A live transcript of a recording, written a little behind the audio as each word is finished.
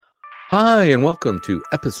Hi, and welcome to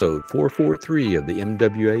episode 443 of the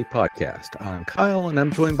MWA podcast. I'm Kyle, and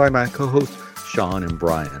I'm joined by my co-hosts, Sean and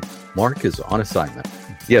Brian. Mark is on assignment.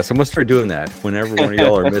 Yes, I'm going to start doing that whenever one of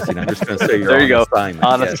y'all are missing. I'm just going to say you're there you on go. assignment.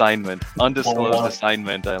 On assignment. Undisclosed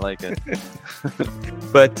assignment. I like it.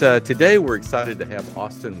 But today we're excited to have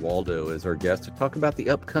Austin Waldo as our guest to talk about the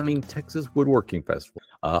upcoming Texas Woodworking Festival.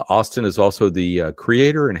 Austin is also the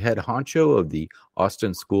creator and head honcho of the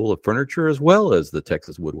Austin School of Furniture, as well as the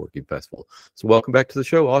Texas Woodworking Festival. So welcome back to the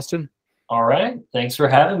show, Austin. All right. Thanks for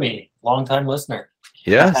having me. Long-time listener.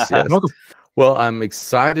 Yes. Welcome. Well, I'm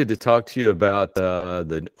excited to talk to you about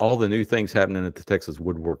all the new things happening at the Texas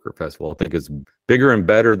Woodworker Festival. I think it's bigger and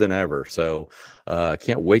better than ever. So I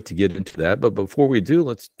can't wait to get into that. But before we do,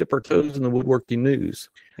 let's dip our toes in the woodworking news.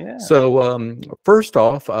 Yeah. So first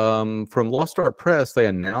off, from Lost Art Press, they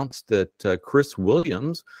announced that Chris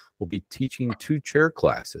Williams will be teaching 2 chair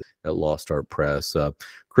classes at Lost Art Press.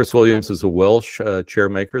 Chris Williams is a Welsh chair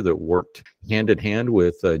maker that worked hand in hand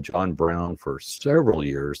with John Brown for several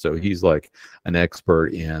years. So he's like an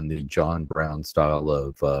expert in the John Brown style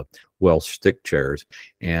of Welsh stick chairs.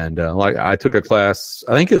 And like I took a class,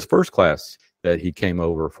 I think his first class that he came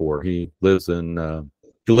over for. He lives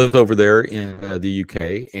over there in the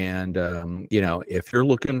UK, and if you're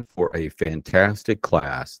looking for a fantastic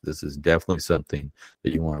class, this is definitely something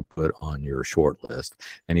that you want to put on your short list.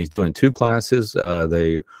 And he's doing 2 classes.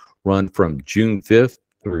 They run from June 5th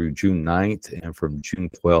through June 9th, and from June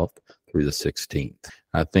 12th through the 16th.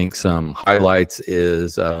 I think some highlights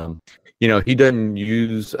is, he doesn't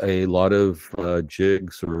use a lot of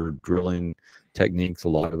jigs or drilling techniques. A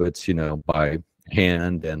lot of it's, by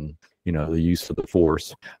hand and the use of the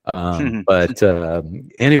force. But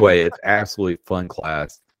anyway, it's absolutely fun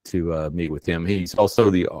class to meet with him. He's also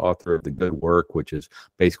the author of The Good Work, which is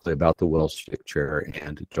basically about the Welsh stick chair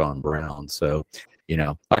and John Brown. So,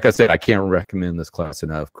 like I said, I can't recommend this class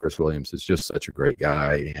enough. Chris Williams is just such a great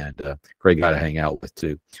guy and a great guy to hang out with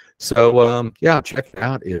too. So, check it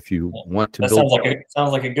out if you want to. That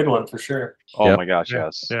sounds like a good one for sure. Oh my gosh,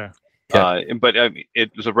 yes. Yeah. But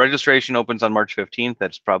the registration opens on March 15th.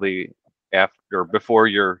 That's probably after or before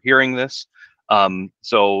you're hearing this.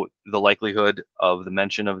 So the likelihood of the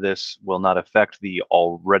mention of this will not affect the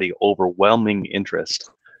already overwhelming interest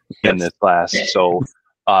in this class. So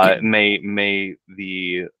may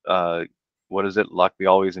the what is it? Luck be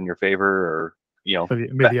always in your favor, or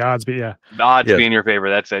may the odds be the odds be in your favor.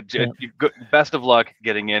 That's it. Yeah. Best of luck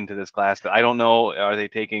getting into this class. I don't know. Are they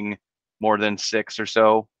taking more than 6 or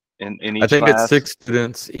so? In each I think class? it's 6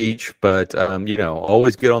 students each, but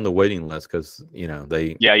always get on the waiting list because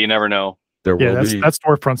they. Yeah, you never know. There will that be.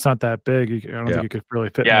 storefront's not that big. I don't think you could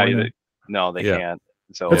really fit. No, they can't.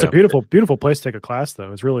 So it's a beautiful place to take a class,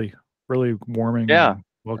 though. It's really, really warming. Yeah, and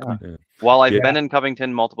welcoming. Yeah. While I've been in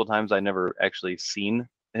Covington multiple times, I never actually seen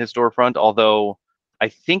his storefront. Although I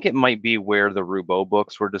think it might be where the Roubaud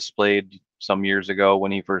books were displayed some years ago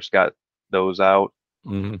when he first got those out.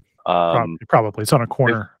 Mm-hmm. Probably it's on a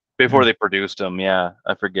corner. Before they produced them, I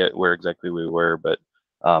forget where exactly we were, but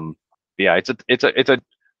it's a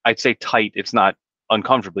I'd say tight. It's not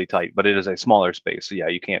uncomfortably tight, but it is a smaller space. So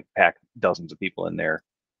you can't pack dozens of people in there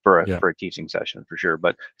for a teaching session for sure.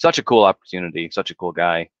 But such a cool opportunity, such a cool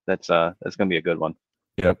guy. That's gonna be a good one.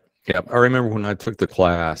 Yep. I remember when I took the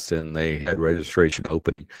class and they had registration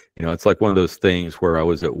open. It's like one of those things where I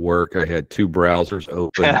was at work. I had 2 browsers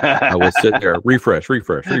open. I was sitting there, refresh.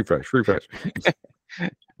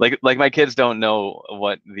 Like my kids don't know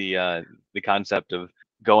what the concept of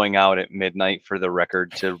going out at midnight for the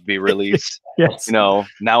record to be released. Yes. Now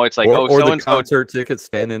it's like or so the and so concert tickets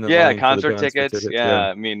standing in line concert tickets.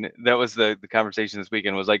 I mean, that was the conversation this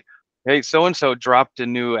weekend was like, hey, so and so dropped a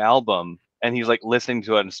new album and he's like listening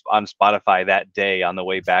to it on Spotify that day on the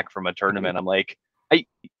way back from a tournament. I'm like,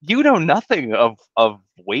 you know nothing of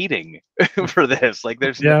waiting for this. Like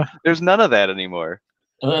there's none of that anymore.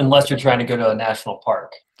 Unless you're trying to go to a national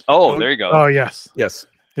park. Oh, there you go. Oh, yes.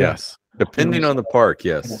 Depending on the park,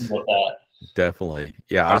 yes. Definitely.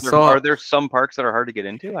 Yeah. Are there some parks that are hard to get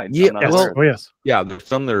into? Yes. Yeah, there's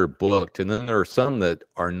some that are booked, and then there are some that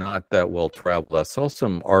are not that well traveled. I saw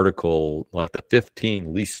some article like the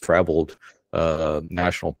 15 least traveled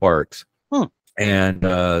national parks. And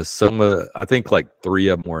I think like 3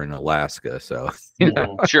 of them were in Alaska. So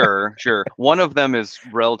sure. One of them is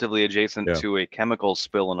relatively adjacent to a chemical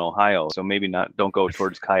spill in Ohio, so maybe don't go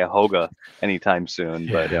towards Cuyahoga anytime soon.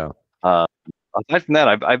 But aside from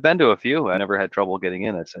that, I've been to a few. I never had trouble getting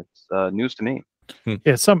in. It's news to me.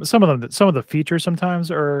 Yeah, some of the features sometimes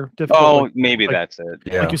are difficult. Oh, maybe that's it.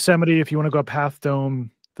 Like Yosemite, if you want to go up Half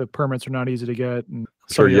Dome, the permits are not easy to get. And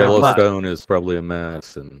Sure, some of the other- Yellowstone is probably a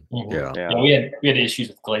mess, and Mhm. yeah, Yeah. We had issues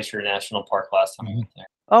with Glacier National Park last time I went there.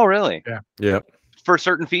 Oh, really? yeah. For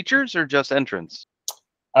certain features or just entrance?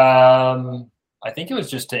 I think it was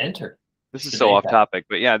just to enter. This is The so day off pass. topic,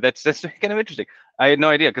 but yeah, that's kind of interesting. I had no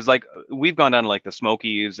idea because like we've gone down to like the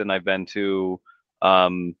Smokies and I've been to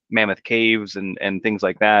Mammoth Caves and things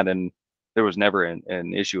like that, and there was never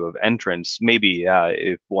an issue of entrance. Maybe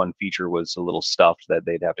if one feature was a little stuffed that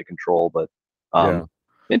they'd have to control, but Yeah.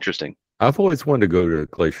 interesting. I've always wanted to go to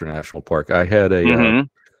Glacier National Park. I had a Mhm.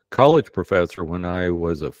 college professor when I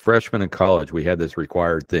was a freshman in college. We had this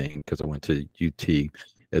required thing because I went to UT.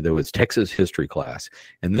 And there was Texas history class,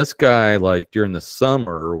 and this guy, like during the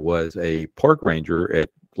summer, was a park ranger at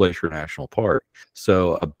Glacier National Park.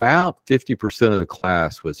 So about 50% of the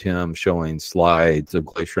class was him showing slides of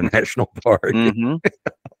Glacier National Park, Mhm.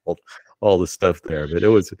 all the stuff there. But it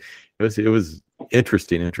was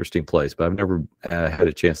interesting place. But I've never had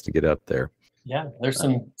a chance to get up there. Yeah, there's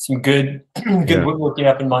some good woodworking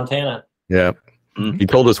up in Montana. Yeah. Mhm. He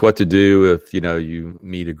told us what to do if you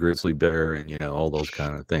meet a grizzly bear and all those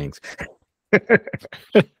kind of things.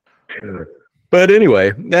 But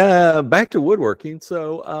anyway, back to woodworking.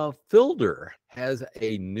 So Fielder has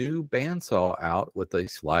a new bandsaw out with a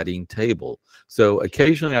sliding table. So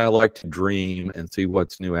occasionally I like to dream and see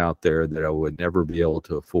what's new out there that I would never be able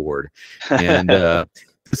to afford. And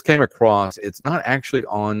this came across. It's not actually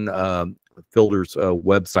on Fielder's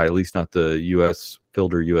website, at least not the U.S.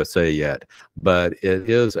 Fielder USA yet, but it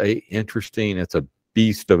is it's a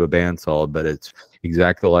beast of a bandsaw, but it's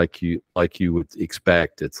exactly like you would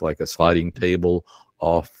expect. It's like a sliding table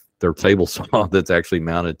off their table saw that's actually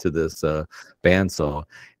mounted to this bandsaw,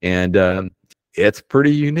 and it's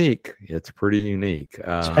pretty unique.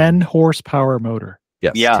 10 horsepower motor.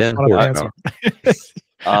 Yes, Yeah. 10 On a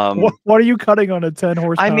horsepower. What are you cutting on a 10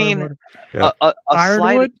 horsepower I mean, motor? Yeah.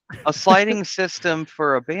 Ironwood? a sliding system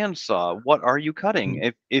for a bandsaw. What are you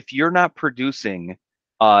cutting? If you're not producing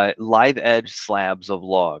live edge slabs of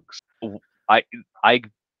logs,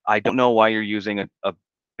 I don't know why you're using a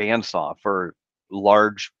bandsaw for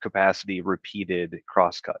large capacity repeated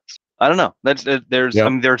crosscuts. I don't know. There's Yep. I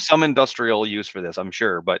mean, there's some industrial use for this, I'm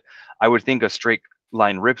sure, but I would think a straight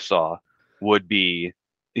line rip saw would be.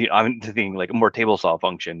 I'm thinking like a more table saw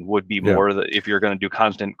function would be Yeah. more if you're going to do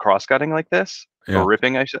constant cross cutting like this Yeah. or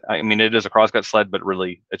ripping. I mean, it is a crosscut sled, but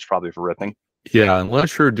really it's probably for ripping. Yeah,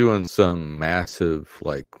 unless you're doing some massive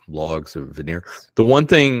like logs of veneer.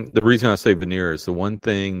 The reason I say veneer is the one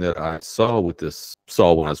thing that I saw with this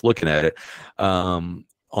saw when I was looking at it,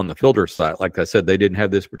 on the Fielder side, like I said, they didn't have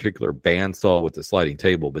this particular bandsaw with the sliding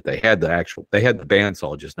table, but they had the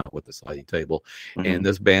bandsaw, just not with the sliding table. Mhm. And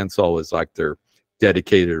this bandsaw was like their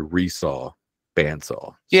dedicated resaw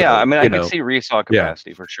bandsaw. Yeah, So, I mean, I could see resaw yeah.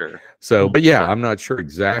 capacity for sure. So, but yeah, I'm not sure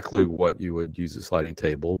exactly what you would use a sliding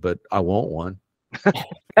table, but I want one.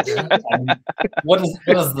 What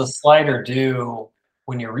does the slider do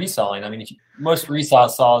when you're resawing? I mean, most resaw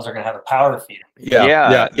saws are going to have a power feeder.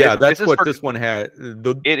 Yeah. That's This is what for- this one had.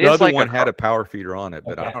 The It is other like one a had a power feeder on it,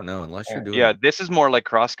 but I Okay. don't know unless you're doing. Yeah, this is more like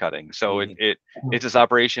cross cutting. So Mhm. it's this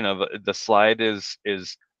operation of the slide is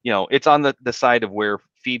it's on the side of where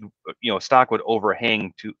feed stock would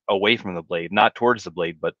overhang away from the blade, not towards the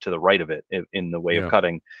blade, but to the right of it in the way Yeah. of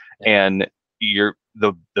cutting. Yeah. And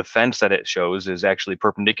the fence that it shows is actually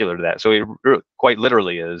perpendicular to that. So it quite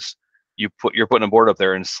literally is you're putting a board up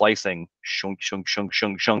there and slicing shunk shunk shunk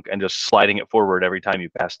shunk shunk and just sliding it forward every time you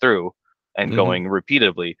pass through and Mhm. going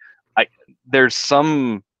repeatedly. There's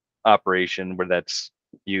some operation where that's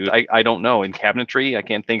used. I don't know. In cabinetry, I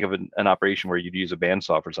can't think of an operation where you'd use a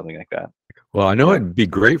bandsaw for something like that. Well, I know it'd be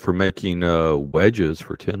great for making wedges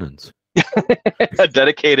for tenons. A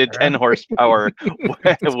dedicated 10 horsepower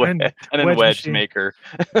Wedge wedge machine. maker.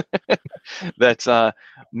 That's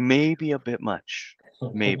maybe a bit much.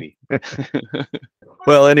 Maybe.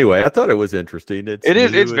 Well, anyway, I thought it was interesting. It's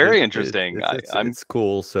very interesting. It's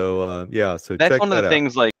cool. So so That's check one of that the out.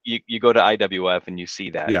 things like you go to IWF and you see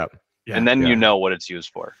that. Yeah, And then yeah. you know what it's used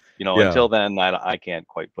for. Yeah. Until then, I can't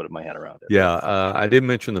quite put my head around it. yeah. I didn't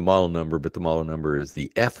mention the model number, but the model number is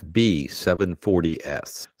the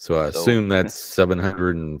FB740S. So I assume that's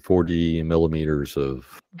 740 millimeters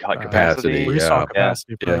of capacity. Resaw Yeah.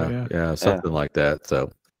 capacity. probably, yeah, something like that.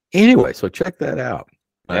 So anyway, so check that out.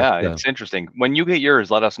 Yeah, it's interesting. When you get yours,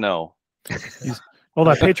 let us know. All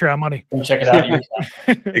that Patreon money. Come check it out yourself.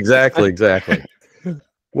 Exactly.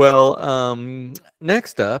 Well,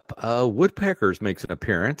 next up, Woodpeckers makes an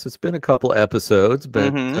appearance. It's been a couple episodes,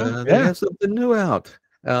 but Mhm. they have something new out.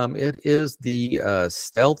 It is the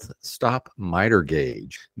Stealth Stop miter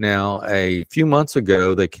gauge. Now, a few months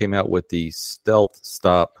ago, they came out with the Stealth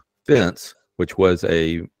Stop fence, which was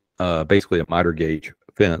a basically a miter gauge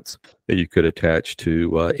fence that you could attach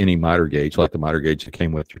to any miter gauge, like the miter gauge that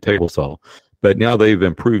came with your table saw. But now they've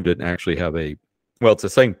improved it and actually have well, it's the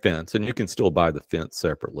same fence, and you can still buy the fence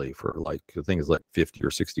separately for like, I think it's like $50 or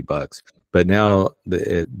 $60. But now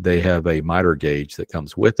they have a miter gauge that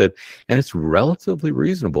comes with it, and it's relatively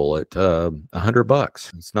reasonable at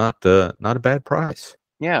 $100. It's not a bad price.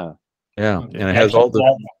 Yeah. And it has all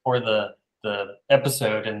the for the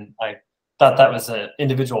episode, and I thought that was an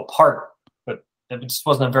individual part, but it just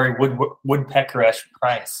wasn't a very woodpecker-esque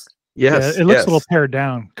price. Yes, it looks a little pared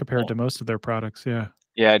down compared to most of their products. Yeah.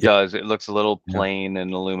 Yeah, it does. It looks a little plain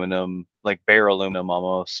and aluminum, like bare aluminum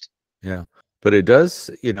almost. Yeah, but it does,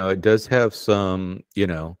 it does have some,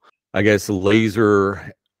 I guess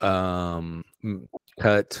laser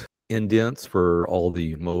cut indents for all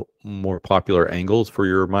the more popular angles for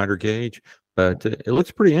your miter gauge. But it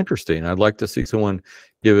looks pretty interesting. I'd like to see someone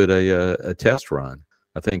give it a test run.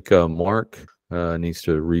 I think Mark needs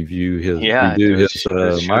to review his miter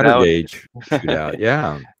gauge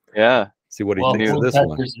shootout. Yeah. See what he thinks of this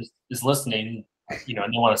one. Is listening, and they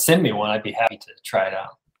want to send me one. I'd be happy to try it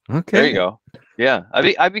out. Okay. There you go. Yeah,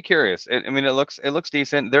 I'd be curious. I mean, it looks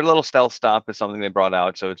decent. Their little Stealth Stop is something they brought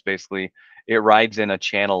out, so it's basically it rides in a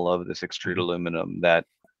channel of this extrude aluminum that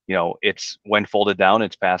it's when folded down,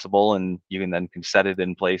 it's passable, and you can set it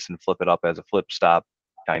in place and flip it up as a flip stop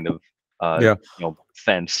kind of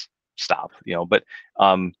fence stop. But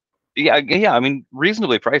I mean,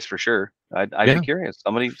 reasonably priced for sure. I'd be curious.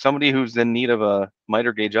 Somebody who's in need of a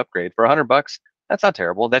miter gauge upgrade for $100. That's not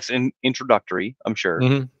terrible. That's introductory, I'm sure.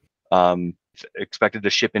 Mm-hmm. It's expected to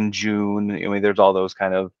ship in June. I mean, there's all those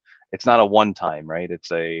kind of. It's not a one-time, right? It's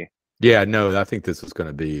a. Yeah, no, I think this is going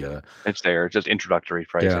to be. It's just introductory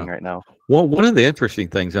pricing right now. Well, one of the interesting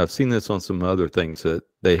things, I've seen this on some other things that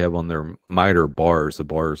they have on their miter bars, the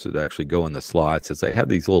bars that actually go in the slots, is they have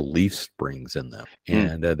these little leaf springs in them,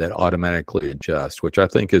 and that automatically adjust, which I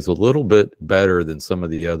think is a little bit better than some of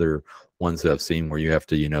the other ones that I've seen where you have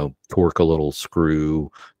to, torque a little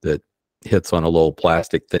screw that hits on a little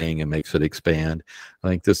plastic thing and makes it expand. I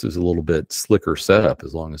think this is a little bit slicker setup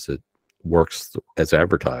as long as it works as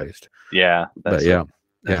advertised. Yeah. That's the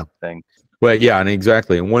thing. Well, yeah, and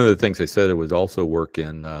exactly. And one of the things they said, it would also work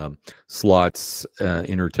in slots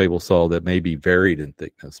in your table saw that may be varied in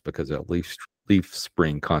thickness because that leaf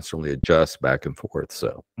spring constantly adjusts back and forth.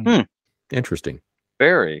 So interesting.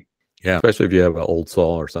 Very. Yeah, especially if you have an old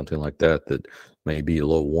saw or something like that may be a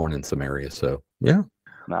little worn in some areas. So yeah.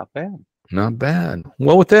 Not bad. Not bad.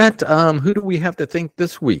 Well, with that, who do we have to thank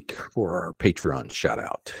this week for our Patreon shout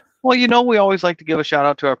out? Well, we always like to give a shout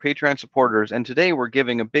out to our Patreon supporters, and today we're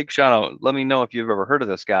giving a big shout out. Let me know if you've ever heard of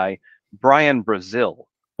this guy, Brian Brazil.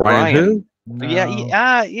 Brian who? No.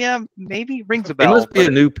 Yeah, maybe rings a bell. He must be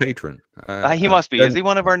a new patron. He must be. Is he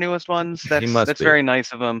one of our newest ones? That's very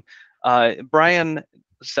nice of him. Brian,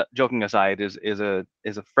 joking aside, is a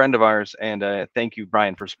friend of ours, and thank you,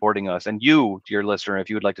 Brian, for supporting us. And you, dear listener,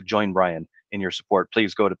 if you would like to join Brian in your support,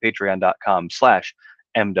 please go to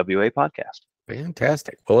patreon.com/MWA podcast.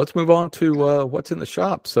 Fantastic. Well, let's move on to what's in the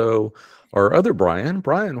shop. So our other Brian,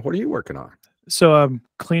 what are you working on? So I'm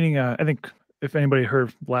cleaning. I think if anybody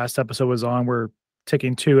heard last episode was on, we're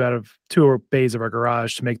taking two bays of our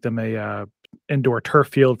garage to make them a indoor turf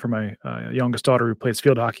field for my youngest daughter who plays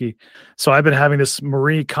field hockey. So I've been having this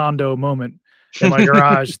Marie Kondo moment in my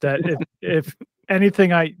garage that if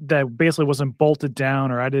anything that basically wasn't bolted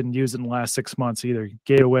down or I didn't use it in the last 6 months, either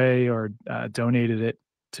gave away or donated it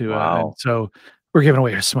to. Wow. So we're giving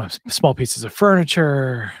away some small pieces of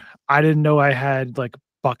furniture. I didn't know I had like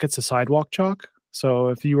buckets of sidewalk chalk. So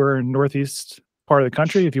if you were in northeast part of the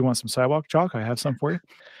country, if you want some sidewalk chalk, I have some for you.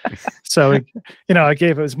 So I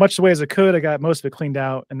gave it as much away as I could. I got most of it cleaned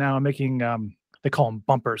out, and now I'm making they call them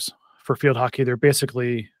bumpers for field hockey. They're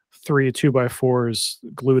basically 3 2x4s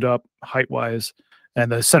glued up height wise,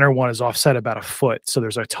 and the center one is offset about a foot, so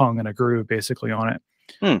there's a tongue and a groove basically on it,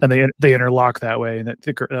 and they interlock that way, and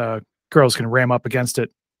the girls can ram up against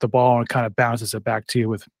it, the ball, and it kind of bounces it back to you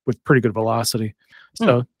with pretty good velocity.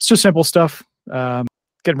 So it's just simple stuff.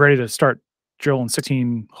 Getting ready to start drilling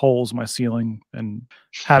 16 holes in my ceiling and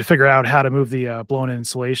how to figure out how to move the blown-in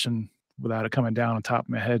insulation without it coming down on top of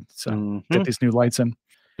my head. So get these new lights in.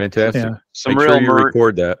 Fantastic. Yeah. Some Make real sure you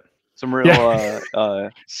record that. Some real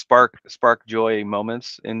spark joy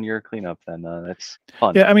moments in your cleanup. Then that's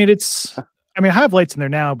fun. Yeah, I mean I have lights in there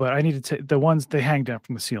now, but I need to take the ones they hang down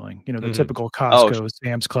from the ceiling. The typical Costco,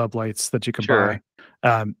 Sam's Club lights that you can buy.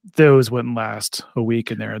 Those wouldn't last a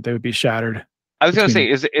week in there. They would be shattered. I was going to say,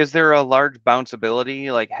 is there a large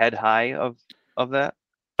bounceability, like head high of that?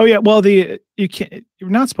 Oh yeah, well you're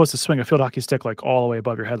not supposed to swing a field hockey stick like all the way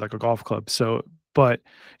above your head like a golf club. So, but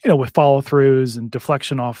with follow throughs and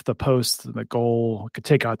deflection off the post and the goal, could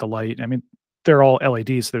take out the light. I mean, they're all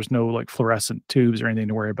LEDs, so there's no like fluorescent tubes or anything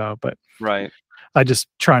to worry about. But right, I just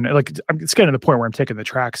trying to it's getting to the point where I'm taking the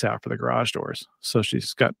tracks out for the garage doors, so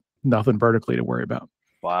she's got nothing vertically to worry about.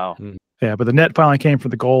 Wow. Yeah, but the net finally came for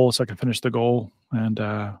the goal, so I can finish the goal. And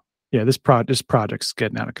this project's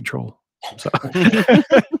getting out of control. So.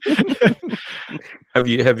 Have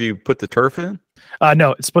you put the turf in?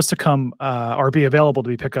 No, it's supposed to come or be available to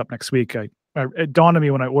be picked up next week. It dawned on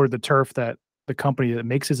me when I ordered the turf that the company that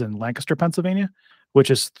makes is in Lancaster, Pennsylvania,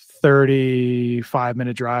 which is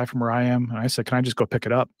 35-minute drive from where I am. And I said, "Can I just go pick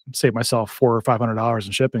it up, save myself $400 or $500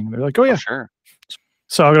 in shipping?" And they're like, "Oh yeah, sure."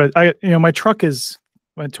 So my truck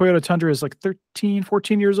my Toyota Tundra is like 13,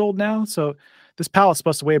 14 years old now. So this pallet's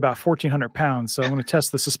supposed to weigh about 1,400 pounds. So I'm going to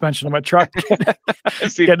test the suspension of my truck, getting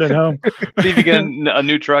it home. See if you get a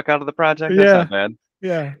new truck out of the project. That's not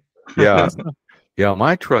bad. Yeah.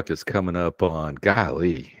 My truck is coming up on,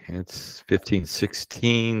 golly, it's 15,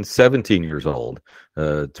 16, 17 years old,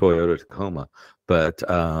 Toyota Tacoma. But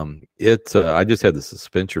I just had the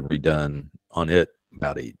suspension redone on it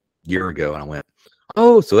about a year ago. And I went,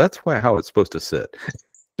 oh, so that's how it's supposed to sit.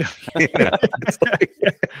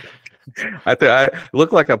 I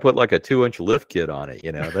look like I put like a 2-inch lift kit on it,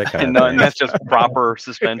 that kind of thing. And that's just proper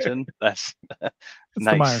suspension. That's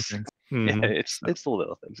nice. Mm-hmm. Yeah, it's the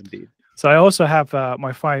little things indeed. So I also have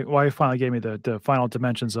my wife finally gave me the final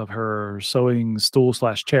dimensions of her sewing stool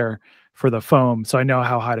 / chair for the foam, so I know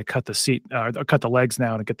how high to cut the seat, cut the legs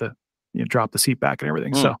now to get the drop the seat back and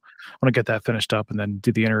everything. So I want to get that finished up and then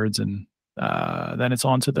do the innards, and then it's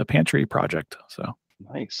on to the pantry project. So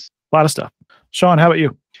nice, a lot of stuff. Sean, how about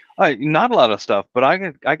you? Not a lot of stuff, but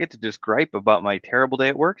I get to just gripe about my terrible day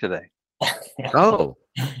at work today. Oh,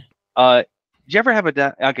 did you ever have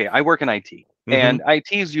okay, I work in IT, and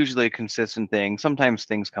IT is usually a consistent thing. Sometimes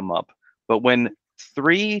things come up, but when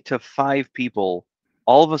 3 to 5 people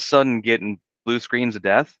all of a sudden get in blue screens of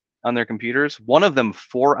death on their computers, one of them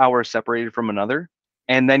 4 hours separated from another,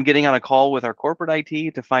 and then getting on a call with our corporate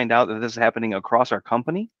IT to find out that this is happening across our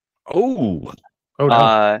company. Oh,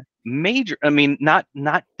 no. Major. I mean, not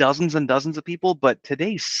dozens and dozens of people, but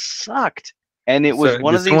today sucked, and it was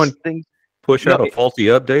one of these things. Push out a faulty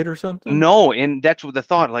update or something? No, and that's what the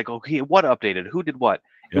thought. Like, okay, what updated? Who did what?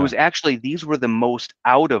 Yeah. It was actually these were the most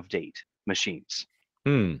out of date machines.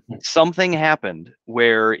 Something happened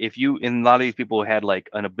where a lot of these people had like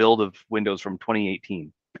a build of Windows from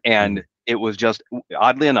 2018, and it was just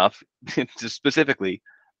oddly enough, specifically.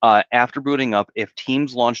 After booting up, if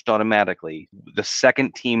Teams launched automatically, the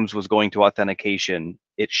second Teams was going to authentication,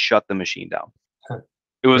 it shut the machine down.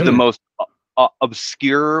 It was the most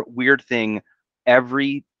obscure, weird thing.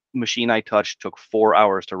 Every machine I touched took 4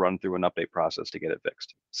 hours to run through an update process to get it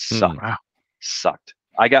fixed. Sucked.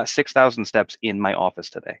 I got 6,000 steps in my office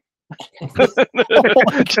today.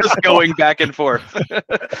 Just going back and forth.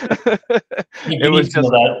 It was just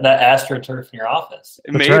that AstroTurf in your office.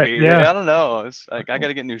 Maybe. Right, yeah. I don't know. It's like I got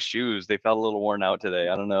to get new shoes. They felt a little worn out today.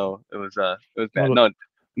 I don't know. It was bad.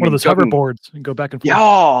 One of those hoverboards and go back and forth.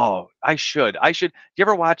 Yeah, I should. Do you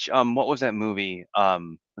ever watch what was that movie?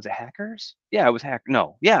 Was it Hackers? Yeah, it was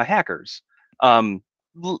Hackers.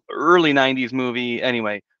 Early 90s movie.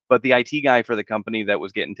 Anyway, but the IT guy for the company that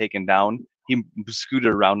was getting taken down, he scooted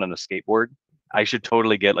around on a skateboard. I should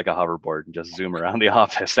totally get like a hoverboard and just zoom around the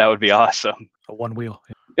office. That would be awesome. A one wheel.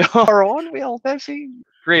 Or a one wheel. That's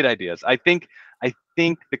great ideas. I think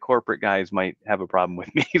the corporate guys might have a problem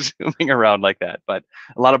with me zooming around like that, but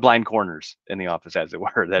a lot of blind corners in the office, as it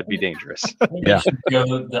were. That'd be dangerous. You should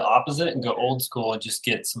go the opposite and go old school and just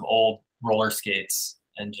get some old roller skates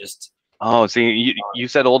and just. Oh, see, you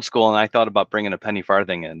said old school, and I thought about bringing a penny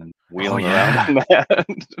farthing in and wheeling around on that.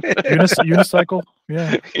 Unicycle?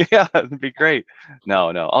 Yeah. Yeah, that'd be great.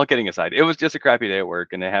 No, all kidding aside. It was just a crappy day at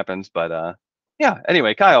work, and it happens, but yeah.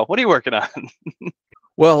 Anyway, Kyle, what are you working on?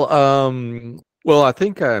 Well, I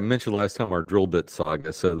think I mentioned last time our drill bit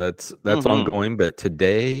saga, so that's ongoing. But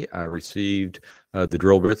today I received the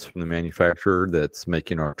drill bits from the manufacturer that's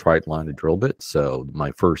making our trite line of drill bits. So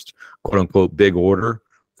my first quote unquote big order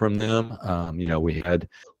from them.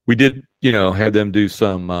 We did have them do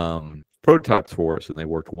some prototypes for us, and they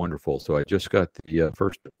worked wonderful. So I just got the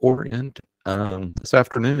first order in this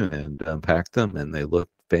afternoon and unpacked them, and they look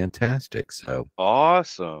fantastic. So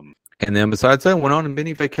awesome. And then besides that, went on a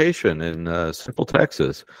mini vacation in Central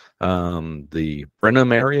Texas, the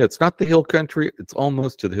Brenham area. It's not the hill country. It's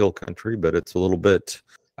almost to the hill country, but it's a little bit,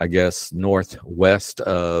 I guess, northwest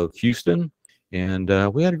of Houston. And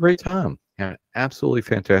we had a great time. Had an absolutely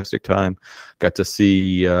fantastic time. Got to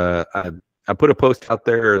see, I put a post out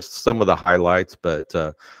there, some of the highlights, but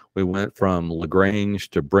we went from LaGrange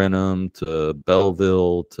to Brenham to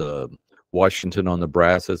Belleville to Washington on the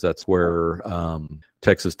Brazos. That's where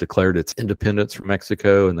Texas declared its independence from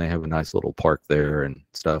Mexico, and they have a nice little park there and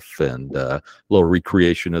stuff, and a little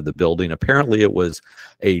recreation of the building. Apparently, it was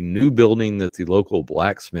a new building that the local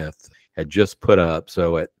blacksmith had just put up,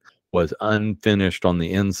 so it was unfinished on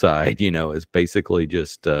the inside. It's basically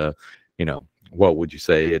just, what would you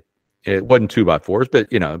say? It wasn't 2x4s, but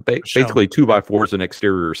basically 2x4s and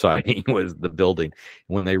exterior siding was the building.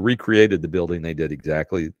 When they recreated the building, they did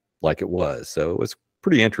exactly like it was. So it was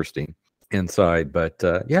pretty interesting inside. But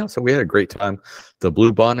so we had a great time. The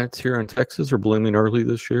blue bonnets here in Texas are blooming early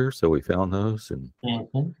this year, so we found those, and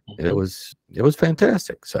it was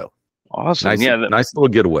fantastic. So awesome! Nice little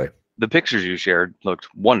getaway. The pictures you shared looked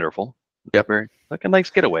wonderful. Yep, like a nice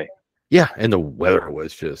getaway. Yeah, and the weather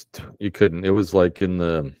was just it was like in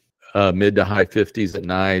the mid to high 50s at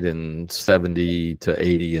night and 70 to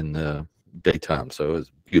 80 in the daytime. So it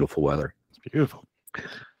was beautiful weather. It's beautiful.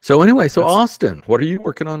 So anyway, Austin, what are you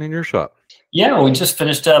working on in your shop? Yeah, we just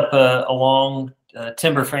finished up a long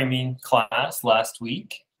timber framing class last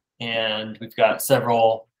week, and we've got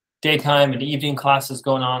several daytime and evening classes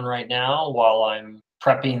going on right now while I'm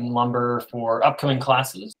prepping lumber for upcoming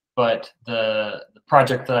classes. But the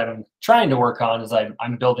project that I'm trying to work on is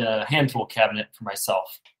I'm building a hand tool cabinet for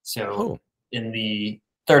myself. So in the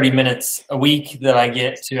 30 minutes a week that I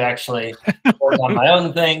get to actually work on my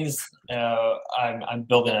own things, I'm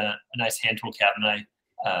building a nice hand tool cabinet.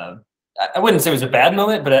 I wouldn't say it was a bad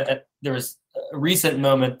moment, but there was a recent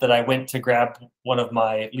moment that I went to grab one of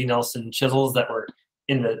my Lee Nelson chisels that were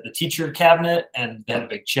in the teacher cabinet, and they had a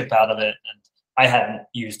big chip out of it, and I hadn't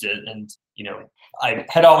used it. And, I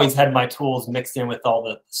had always had my tools mixed in with all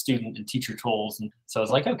the student and teacher tools. And so I was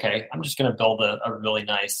like, okay, I'm just going to build a really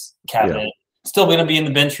nice cabinet. Yeah. Still going to be in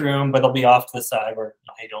the bench room, but it'll be off to the side where,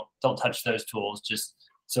 hey, don't touch those tools. Just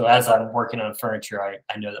so as I'm working on furniture,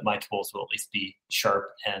 I know that my tools will at least be sharp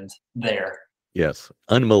and there. Yes,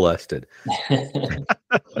 unmolested.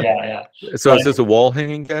 Yeah. So is this a wall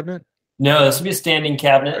hanging cabinet? No, this will be a standing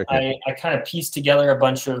cabinet. Okay. I kind of pieced together a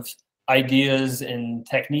bunch of ideas and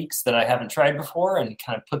techniques that I haven't tried before and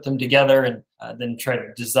kind of put them together, and then try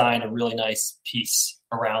to design a really nice piece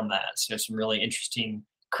around that. So some really interesting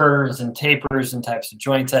curves and tapers and types of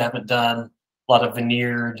joints I haven't done. A lot of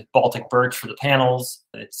veneered Baltic birch for the panels.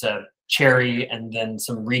 It's a cherry and then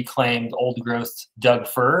some reclaimed old growth Doug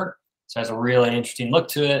fir. So it has a really interesting look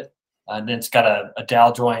to it. And then it's got a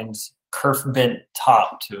dowel joined kerf bent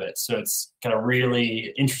top to it. So it's got a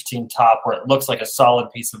really interesting top where it looks like a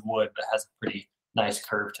solid piece of wood, but has a pretty nice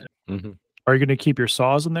curve to it. Mm-hmm. Are you going to keep your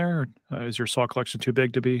saws in there? Or is your saw collection too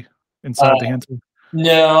big to be inside the hand tool?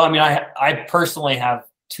 No, I mean, I personally have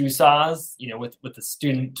 2 saws. With the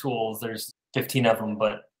student tools, there's 15 of them,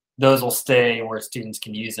 but those will stay where students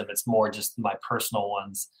can use them. It's more just my personal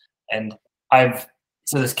ones. And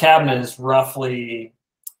so this cabinet is roughly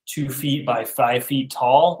 2 feet by 5 feet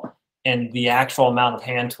tall. And the actual amount of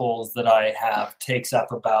hand tools that I have takes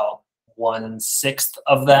up about 1/6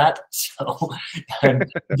 of that. So I'm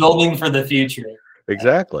building for the future.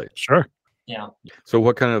 Exactly. Sure. Yeah. So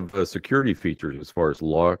what kind of security features as far as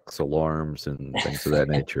locks, alarms, and things of that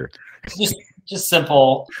nature? Just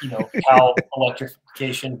simple, cow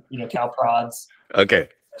electrification, cow prods. Okay.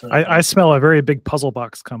 I smell a very big puzzle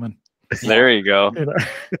box coming. There you go.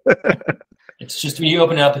 It's just when you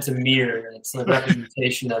open it up, it's a mirror. It's the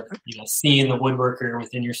representation of seeing the woodworker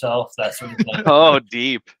within yourself, that sort of thing. Oh,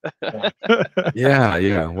 deep.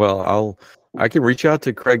 Yeah. Well, I can reach out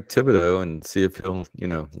to Craig Thibodeau and see if he'll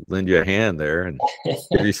lend you a hand there and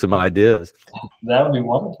give you some ideas. That would be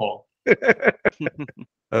wonderful.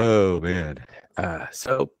 Oh man.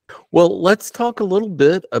 Well, let's talk a little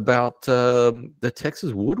bit about the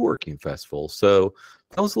Texas Woodworking Festival. So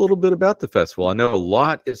tell us a little bit about the festival. I know a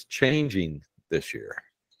lot is changing this year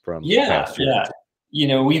from past year.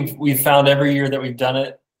 Yeah. We've found every year that we've done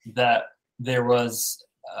it that there was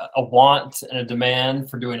a want and a demand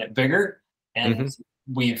for doing it bigger. And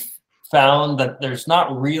we've found that there's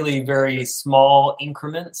not really very small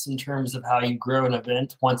increments in terms of how you grow an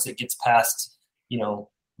event once it gets past,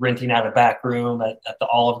 renting out a back room at the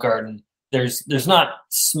Olive Garden. There's not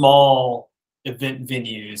small event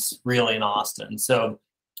venues really in Austin. So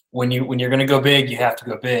when you're going to go big, you have to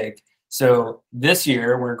go big. So this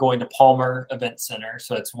year we're going to Palmer Event Center.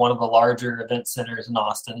 So it's one of the larger event centers in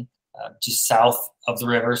Austin, just south of the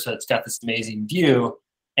river. So it's got this amazing view.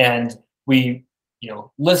 And we,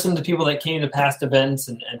 listened to people that came to past events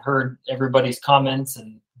and heard everybody's comments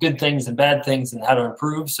and good things and bad things and how to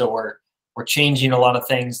improve. So we're changing a lot of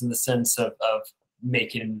things in the sense of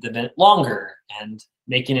making the event longer and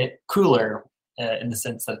making it cooler in the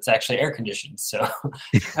sense that it's actually air conditioned. So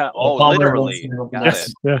literally.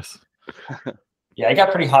 Yes. Yeah, it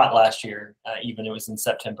got pretty hot last year. Even it was in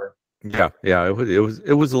September. Yeah.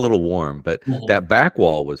 It was a little warm, but that back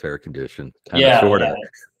wall was air conditioned. Sort of.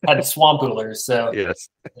 Had swamp coolers, so yes,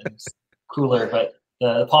 it's cooler. But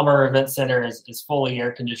the Palmer Event Center is fully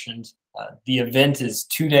air conditioned. The event is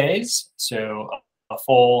 2 days, so a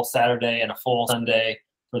full Saturday and a full Sunday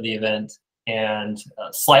for the event, and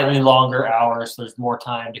slightly longer hours. So there's more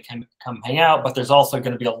time to come hang out, but there's also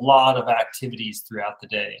going to be a lot of activities throughout the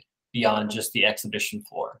day beyond just the exhibition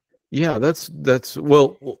floor. Yeah, that's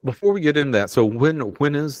well. Before we get into that, so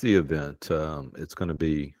when is the event? It's going to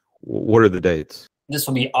be. What are the dates? This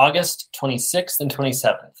will be August 26th and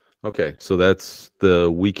 27th. Okay, so that's the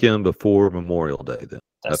weekend before Memorial Day, then.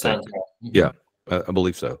 That sounds right. Yeah, I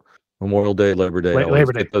believe so. Memorial Day, Labor Day.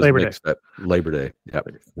 Labor Day. Labor Day. Yeah.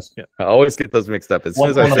 I always get those mixed up. As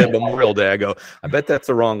soon as I said Memorial Day, I go, I bet that's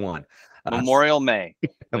the wrong one. Memorial May.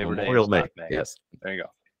 Memorial May. Yes. There you go.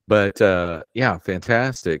 But yeah,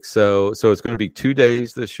 fantastic. So it's going to be 2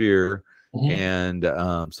 days this year. And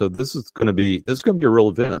so this is going to be a real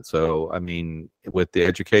event. So I mean, with the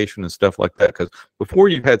education and stuff like that, because before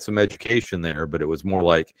you had some education there, but it was more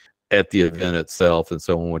like at the event itself, and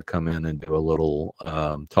someone would come in and do a little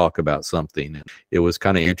talk about something. And it was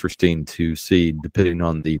kind of interesting to see, depending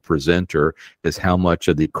on the presenter, is how much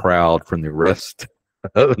of the crowd from the rest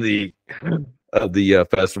of the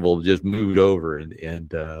festival just moved over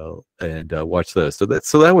and watched this. So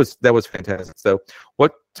that was fantastic. So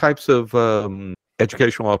what types of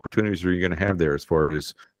educational opportunities are you going to have there as far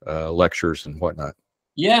as lectures and whatnot?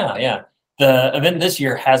 Yeah. The event this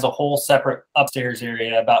year has a whole separate upstairs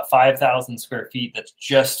area, about 5,000 square feet, that's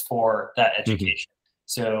just for that education.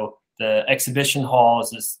 So the exhibition hall is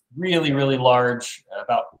this really, really large,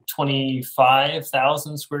 about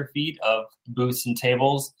 25,000 square feet of booths and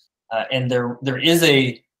tables. And there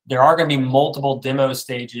are going to be multiple demo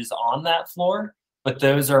stages on that floor, but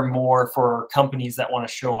those are more for companies that want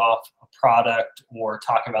to show off a product or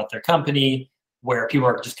talk about their company, where people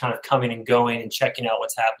are just kind of coming and going and checking out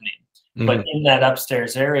what's happening. But in that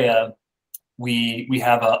upstairs area, we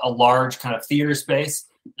have a large kind of theater space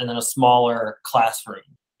and then a smaller classroom.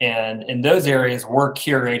 And in those areas, we're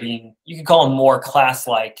curating, you can call them more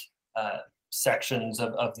class-like sections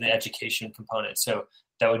of the education component. So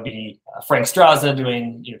that would be Frank Straza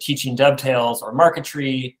doing, teaching dovetails or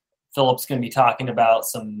marquetry. Philip's going to be talking about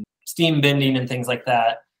some steam bending and things like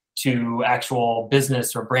that, to actual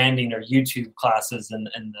business or branding or YouTube classes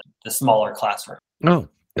in the smaller classroom. Oh,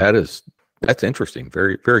 that's interesting.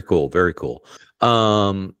 Very, very cool. Very cool.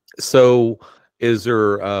 So is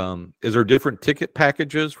there different ticket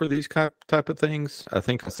packages for these type of things? I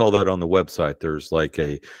think I saw that on the website. There's like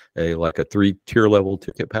a 3-tier level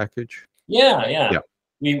ticket package. Yeah.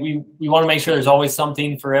 We want to make sure there's always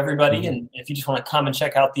something for everybody. And if you just want to come and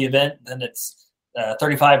check out the event, then it's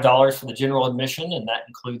 $35 for the general admission, and that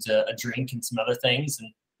includes a drink and some other things.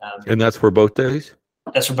 And that's for both days?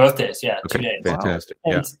 That's for both days, yeah. Okay, 2 days. fantastic.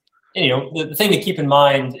 And, the thing to keep in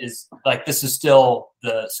mind is, like, this is still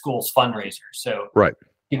the school's fundraiser. So right.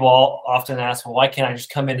 People often ask, well, why can't I just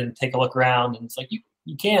come in and take a look around? And it's like,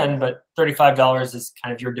 you can, but $35 is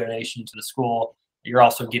kind of your donation to the school. You're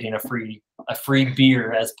also getting a free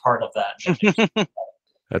beer as part of that.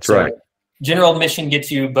 That's right. General admission gets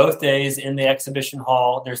you both days in the exhibition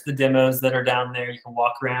hall. There's the demos that are down there. You can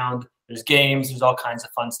walk around. There's games. There's all kinds of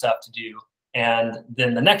fun stuff to do. And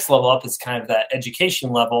then the next level up is kind of that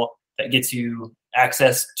education level that gets you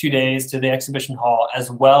access 2 days to the exhibition hall,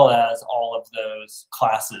 as well as all of those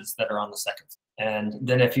classes that are on the second. And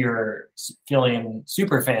then if you're feeling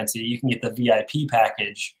super fancy, you can get the VIP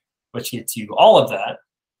package, which gets you all of that.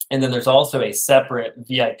 And then there's also a separate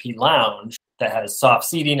VIP lounge that has soft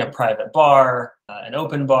seating, a private bar, an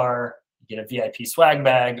open bar. You get a VIP swag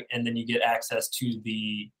bag, and then you get access to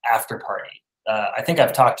the after party. I think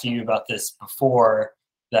I've talked to you about this before,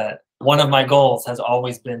 that one of my goals has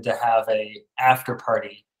always been to have a after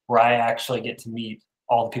party where I actually get to meet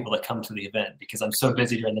all the people that come to the event, because I'm so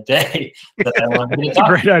busy during the day that I want to get to talk.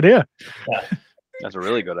 Great idea. Yeah. That's a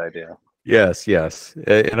really good idea. Yes.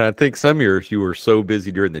 And I think some years you were so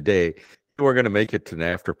busy during the day, you we're going to make it to an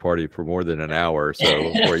after party for more than an hour or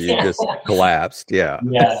so before you just collapsed. Yeah.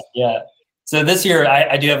 Yeah. So this year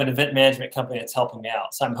I do have an event management company that's helping me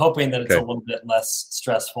out. So I'm hoping that it's a little bit less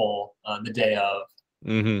stressful the day of.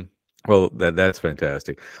 Mm-hmm. Well, that's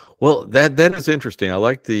fantastic. Well, that is interesting. I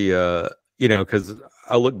like the, because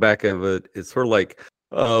I look back at it, it's sort of like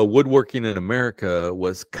woodworking in America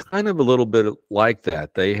was kind of a little bit like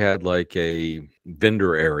that. They had like a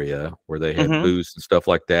vendor area where they had booths and stuff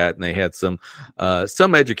like that, and they had some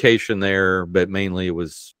education there, but mainly it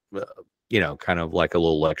was kind of like a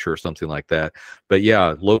little lecture or something like that. But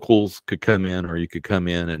yeah, locals could come in, or you could come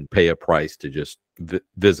in and pay a price to just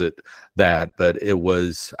visit that. But it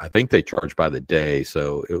was, I think they charged by the day,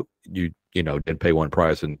 so you didn't pay one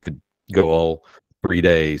price and could go all 3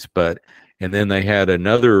 days. And then they had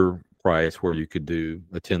another price where you could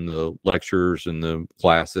attend the lectures and the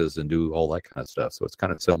classes and do all that kind of stuff. So it's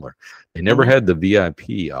kind of similar. They never had the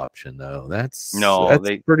VIP option though. That's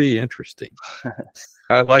pretty interesting.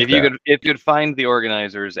 I like that. If you could find the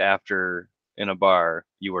organizers after in a bar,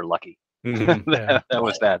 you were lucky. that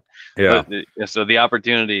was that. Yeah. But, so the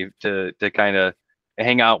opportunity to kind of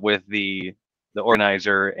hang out with the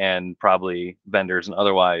organizer and probably vendors and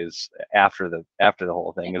otherwise after the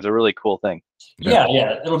whole thing is a really cool thing.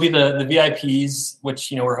 Yeah. It'll be the VIPs,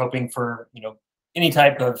 which we're hoping for any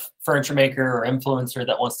type of furniture maker or influencer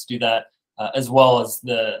that wants to do that, as well as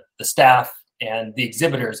the staff and the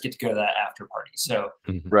exhibitors get to go to that after party. So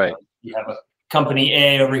right, you have a company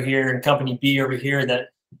A over here and company B over here that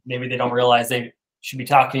maybe they don't realize they should be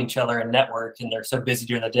talking to each other and network, and they're so busy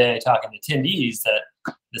during the day talking to attendees that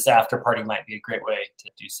this after party might be a great way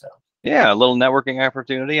to do so. Yeah, a little networking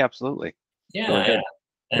opportunity, absolutely. Yeah.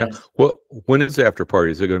 Well, when is the after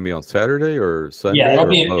party? Is it going to be on Saturday or Sunday? Yeah, it'll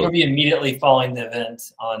be immediately following the event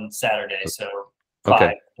on Saturday, so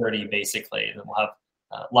 5:30 basically, and then we'll have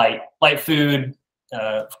light food,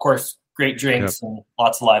 of course, great drinks and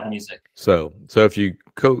lots of live music. So if you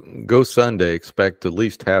go Sunday, expect at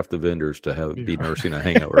least half the vendors to be nursing a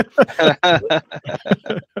hangover.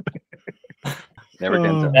 Never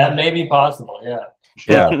can tell. That may be possible.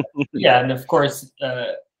 Yeah. And of course,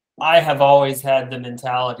 I have always had the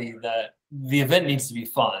mentality that the event needs to be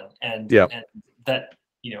fun, and that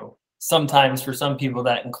sometimes for some people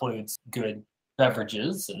that includes good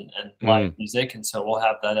beverages and live music, and so we'll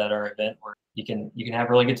have that at our event where you can have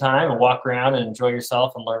a really good time and walk around and enjoy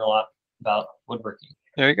yourself and learn a lot about woodworking.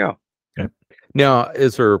 There you go. Okay. Now,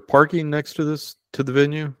 is there parking next to the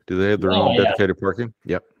venue? Do they have their own dedicated parking?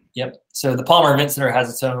 Yep. So the Palmer Event Center has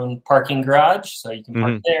its own parking garage, so you can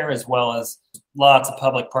park there, as well as lots of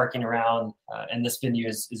public parking around. And this venue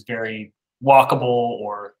is very walkable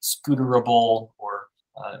or scooterable, or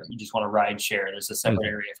you just want to ride share. There's a separate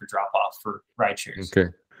area for drop off for ride shares. Okay.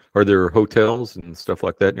 Are there hotels and stuff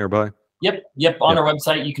like that nearby? Yep. On our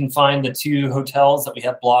website, you can find the 2 hotels that we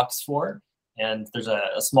have blocks for, and there's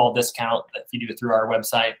a small discount if you do it through our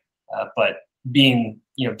website. But being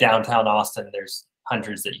downtown Austin, there's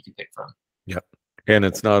hundreds that you can pick from. Yep. And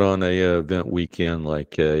it's not on a event weekend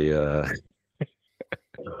like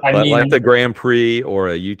like the Grand Prix or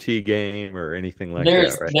a UT game or anything like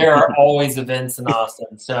that, right? There are always events in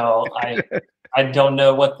Austin. So I don't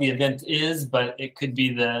know what the event is, but it could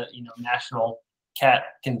be the National Cat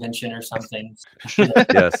Convention or something.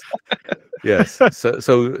 Yes.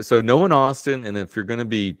 So no in Austin, and if you're going to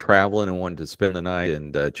be traveling and wanting to spend the night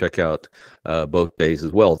and check out both days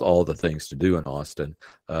as well as all the things to do in Austin,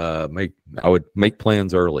 I would make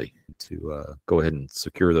plans early to go ahead and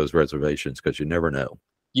secure those reservations, because you never know.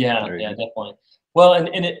 Yeah, definitely. Well,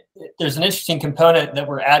 and there's an interesting component that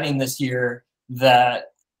we're adding this year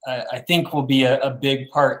that I think will be a big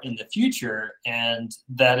part in the future, and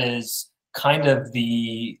that is kind of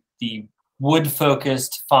the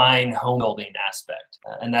wood-focused fine home building aspect.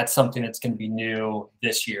 And that's something that's going to be new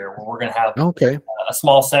this year, where we're going to have a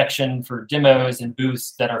small section for demos and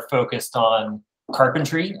booths that are focused on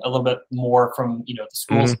carpentry, a little bit more from the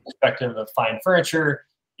school's perspective of fine furniture,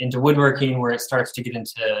 into woodworking, where it starts to get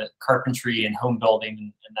into carpentry and home building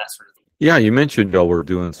and that sort of thing. Yeah, you mentioned y'all were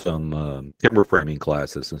doing some timber framing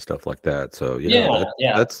classes and stuff like that. So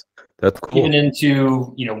that's cool. Even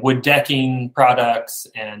into wood decking products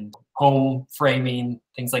and home framing,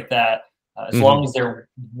 things like that. As long as they're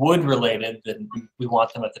wood related, then we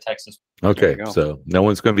want them at the Texas. Okay, so no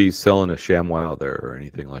one's going to be selling a ShamWow there or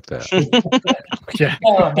anything like that.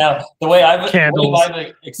 No. The way I've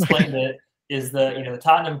explained it is the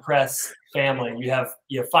Tottenham Press family. You have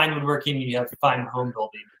fine woodworking, and you have fine home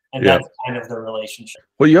building, and that's kind of the relationship.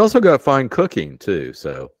 Well, you also got fine cooking too.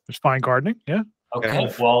 So there's fine gardening. Yeah.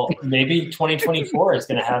 Okay, well, maybe 2024 is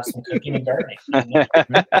going to have some cooking and gardening.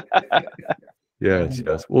 Yes.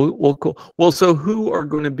 Well, cool. Well, so who are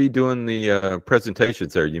going to be doing the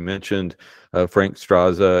presentations there? You mentioned Frank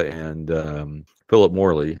Straza and Philip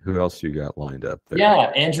Morley. Who else you got lined up there?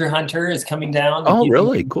 Yeah, Andrew Hunter is coming down. Oh,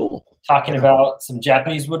 really? Cool. Talking about some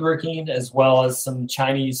Japanese woodworking as well as some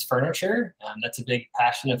Chinese furniture. That's a big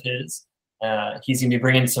passion of his. He's going to be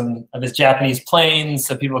bringing some of his Japanese planes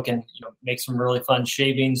so people can make some really fun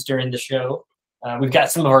shavings during the show. We've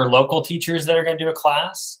got some of our local teachers that are going to do a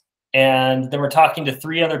class. And then we're talking to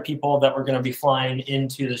 3 other people that we're going to be flying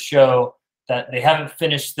into the show that they haven't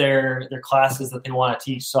finished their classes that they want to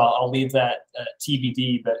teach. So I'll leave that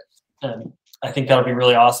TBD, but I think that'll be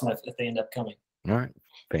really awesome if they end up coming. All right.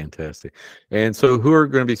 Fantastic. And so who are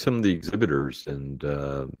going to be some of the exhibitors and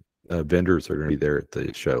vendors that are going to be there at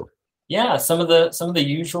the show? Yeah, some of the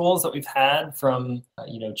usuals that we've had from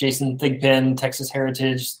Jason Thigpen, Texas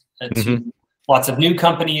Heritage, to lots of new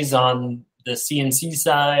companies on the CNC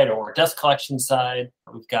side or dust collection side.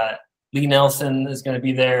 We've got Lee Nelson is going to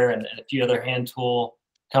be there and a few other hand tool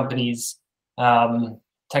companies.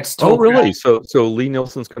 Texas Tool really? So Lee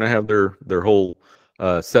Nelson's going to have their whole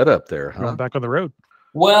setup there, huh? Run back on the road.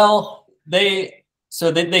 Well, they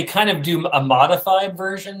kind of do a modified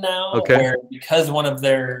version now, where because one of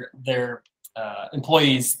their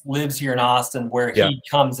employees lives here in Austin, where he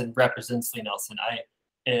comes and represents Lee Nelson.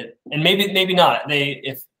 And maybe not.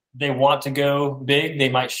 If they want to go big, they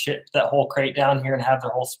might ship that whole crate down here and have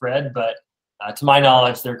their whole spread. But to my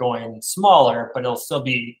knowledge, they're going smaller, but it'll still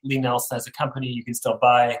be Lee Nelson as a company. You can still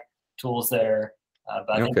buy tools there. But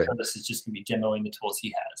I think Curtis is just going to be demoing the tools he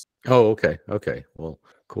has. Oh, okay. Okay. Well,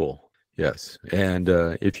 cool. Yes. And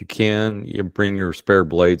if you can, you bring your spare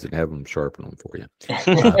blades and have them sharpen them for you.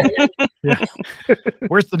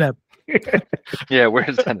 Where's the nib? Yeah,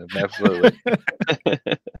 where's the nib? Absolutely.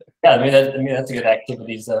 Yeah, I mean that's a good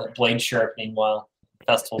activity, blade sharpening while the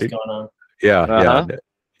festival's going on. Yeah,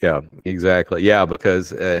 exactly. Yeah,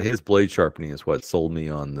 because his blade sharpening is what sold me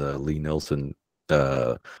on the Lee Nelson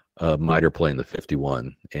miter plane, the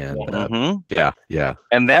 51. And yeah.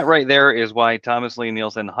 And that right there is why Thomas Lee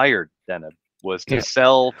Nielsen hired Deneb, was to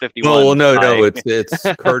sell 51. Well, no, it's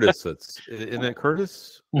Curtis. Isn't it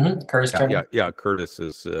Curtis? Mm-hmm. Curtis. Yeah. Curtis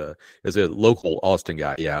is a local Austin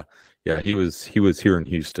guy. Yeah. He was here in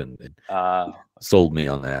Houston. And sold me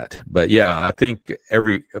on that. But yeah, I think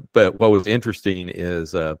but what was interesting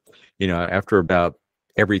is, after about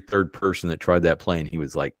every third person that tried that plane, he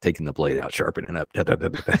was like taking the blade out, sharpening up,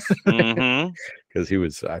 because he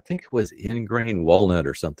was, I think it was ingrained walnut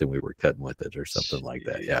or something we were cutting with it or something like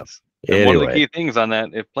that. Yeah. Anyway. One of the key things on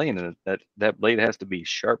that plane is that blade has to be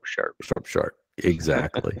sharp.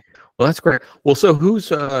 Exactly. Well, that's great. Well, so who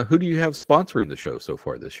do you have sponsoring the show so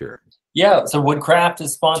far this year? Yeah, so Woodcraft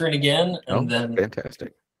is sponsoring again, and then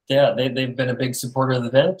fantastic. Yeah, they've been a big supporter of the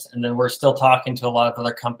event, and then we're still talking to a lot of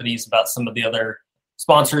other companies about some of the other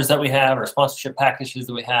sponsors that we have or sponsorship packages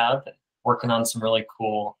that we have, working on some really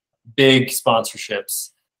cool big sponsorships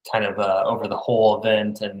kind of over the whole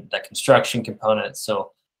event and the construction component.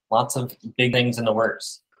 So lots of big things in the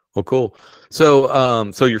works. Well, cool.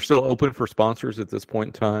 So you're still open for sponsors at this point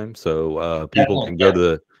in time. So people can go to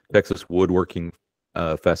the Texas Woodworking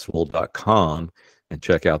Festival.com and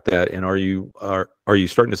check out that. And are you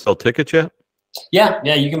starting to sell tickets yet? Yeah.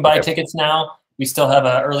 You can buy tickets now. We still have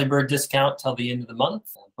an early bird discount till the end of the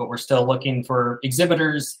month, but we're still looking for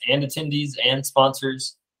exhibitors and attendees and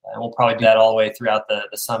sponsors. And we'll probably do that all the way throughout the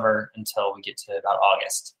summer until we get to about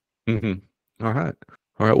August. Mm-hmm. All right.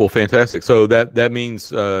 Well, fantastic. So that means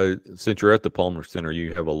since you're at the Palmer Center,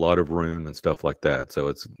 you have a lot of room and stuff like that. So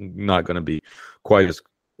it's not going to be quite as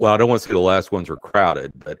well. I don't want to say the last ones are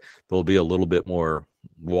crowded, but there'll be a little bit more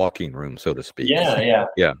walking room, so to speak. Yeah.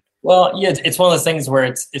 Well, yeah, it's one of those things where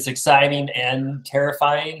it's exciting and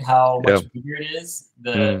terrifying how much bigger it is.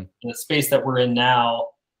 The space that we're in now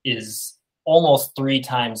is almost 3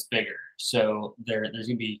 times bigger, so there's going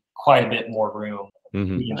to be quite a bit more room,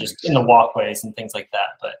 just in the walkways and things like that.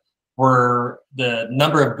 But the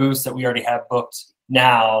number of booths that we already have booked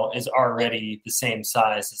now is already the same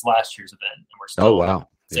size as last year's event, and we're still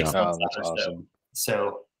 6 months out or so.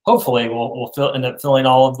 So hopefully we'll end up filling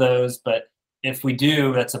all of those, but if we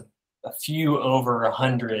do, that's a few over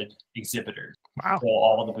 100 exhibitors. Wow. So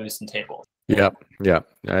all of the booths and tables. Yeah.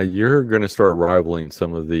 You're going to start rivaling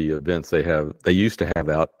some of the events they used to have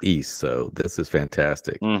out east. So this is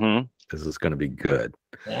fantastic. Mm-hmm. This is going to be good.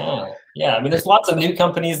 Yeah. I mean, there's lots of new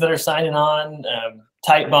companies that are signing on.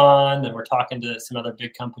 Tight Bond, and we're talking to some other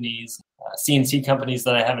big companies, CNC companies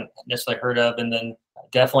that I haven't necessarily heard of, and then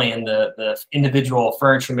definitely in the individual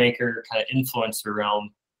furniture maker kind of influencer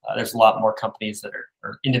realm, there's a lot more companies that are,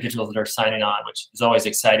 or individuals that are signing on, which is always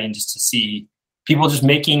exciting just to see people just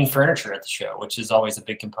making furniture at the show, which is always a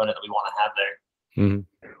big component that we want to have there. Mm-hmm.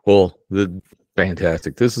 Well,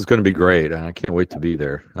 fantastic. This is going to be great. I can't wait to be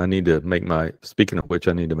there. I need to make speaking of which,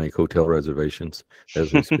 I need to make hotel reservations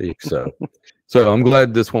as we speak. So I'm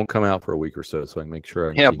glad this won't come out for a week or so I can make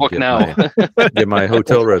sure I can book now. get my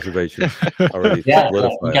hotel reservations already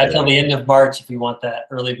solidified. You got till the end of March if you want that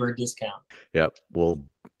early bird discount. Yep. Well,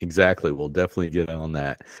 exactly. We'll definitely get on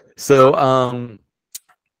that. So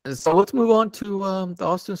let's move on to the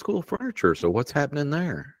Austin School of Furniture. So what's happening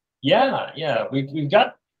there? Yeah. We've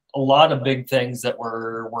got a lot of big things that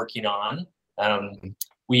we're working on.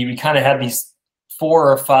 We kind of had these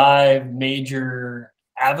 4 or 5 major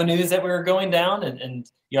avenues that we were going down, and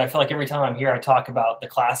I feel like every time I'm here, I talk about the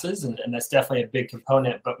classes, and that's definitely a big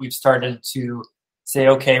component. But we've started to say,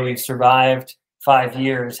 okay, we've survived 5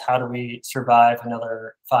 years. How do we survive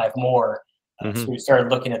another 5 more? So we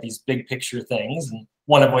started looking at these big picture things, and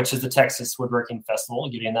one of which is the Texas Woodworking Festival,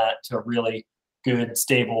 getting that to a really good,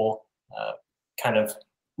 stable kind of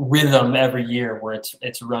rhythm every year where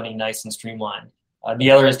it's running nice and streamlined.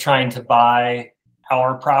 The other is trying to buy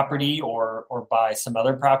our property or buy some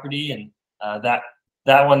other property, and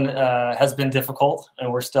that one has been difficult,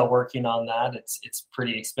 and we're still working on that. It's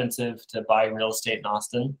pretty expensive to buy real estate in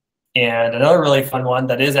Austin. And another really fun one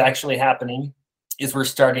that is actually happening is we're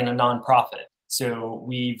starting a nonprofit. So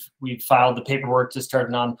we've filed the paperwork to start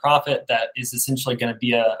a nonprofit that is essentially going to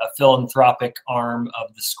be a philanthropic arm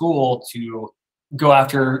of the school to go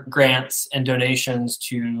after grants and donations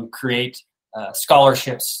to create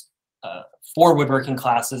scholarships for woodworking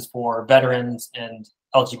classes for veterans and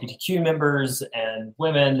LGBTQ members and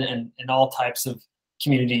women and all types of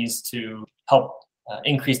communities to help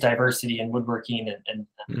increase diversity in woodworking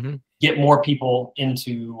and get more people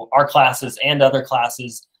into our classes and other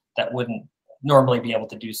classes that wouldn't normally be able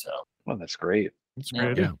to do so. Well, that's great. That's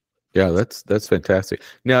great. Yeah, that's fantastic.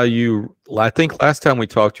 Now, I think last time we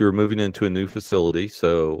talked, you were moving into a new facility.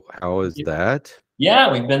 So how is that?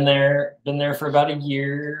 Yeah, we've been there for about a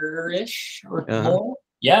year-ish or more.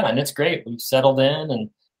 Yeah, and it's great. We've settled in and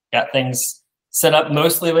got things set up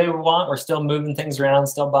mostly the way we want. We're still moving things around,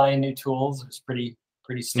 still buying new tools. It's pretty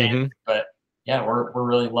standard, but yeah, we're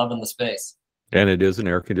really loving the space. And it is an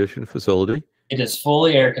air-conditioned facility. It is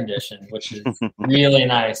fully air-conditioned, which is really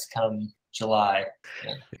nice come July.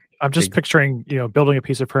 Yeah. I'm just picturing, building a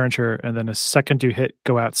piece of furniture, and then the second you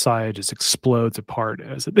go outside, just explodes apart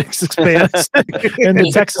as it expands in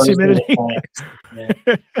the Texas humidity.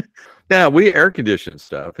 Now, we air condition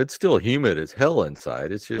stuff. It's still humid as hell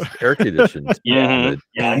inside. It's just air conditioned. Yeah.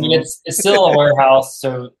 I mean, it's still a warehouse,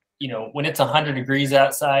 so when it's 100 degrees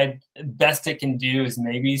outside, best it can do is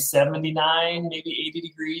maybe 79, maybe 80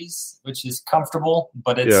 degrees, which is comfortable,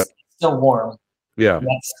 but it's still warm. Yeah.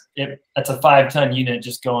 That's a 5-ton unit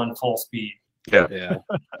just going full speed. Yeah.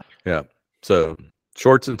 Yeah. So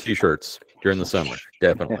shorts and t-shirts during the summer,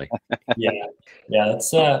 definitely. Yeah.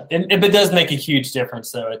 It's it does make a huge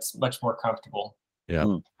difference, though. It's much more comfortable.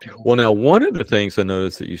 Yeah. Well, now, one of the things I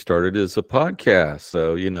noticed that you started is a podcast.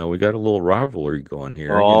 So, we got a little rivalry going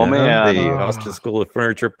here. Oh, man. The Austin School of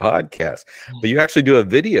Furniture podcast. But you actually do a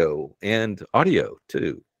video and audio,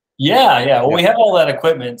 too. Yeah. Well, we have all that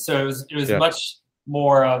equipment. So it was much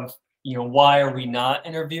more of, why are we not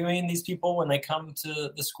interviewing these people when they come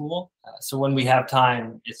to the school? So when we have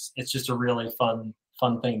time, it's just a really fun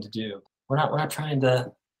thing to do. We're not trying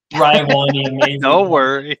to rival any amazing. Don't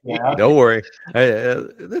worry. Yeah. Don't worry.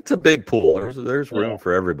 It's a big pool. There's room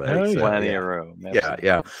for everybody. Plenty of room.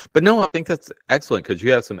 Yeah. But no, I think that's excellent because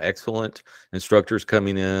you have some excellent instructors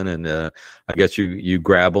coming in, and I guess you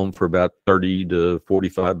grab them for about 30 to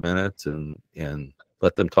 45 minutes and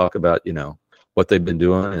let them talk about what they've been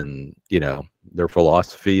doing and their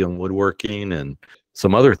philosophy on woodworking and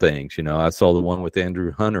some other things. I saw the one with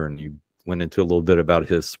Andrew Hunter, and you went into a little bit about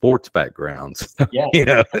his sports backgrounds,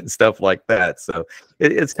 and stuff like that. So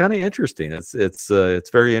it's kind of interesting. It's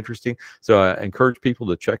very interesting. So I encourage people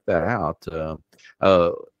to check that out.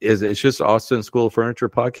 It's just Austin School of Furniture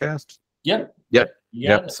podcast? Yep.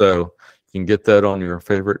 So you can get that on your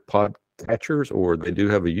favorite podcatchers, or they do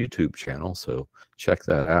have a YouTube channel. So check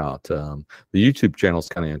that out. The YouTube channel is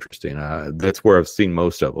kind of interesting. That's where I've seen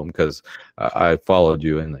most of them because I followed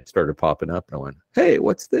you and they started popping up and I went, hey,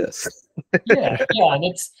 what's this? Yeah. And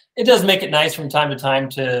it does make it nice from time to time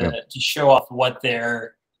to show off what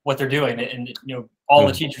they're doing. And all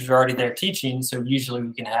the teachers are already there teaching, so usually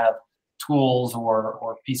we can have tools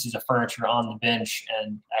or pieces of furniture on the bench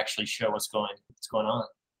and actually show what's going on.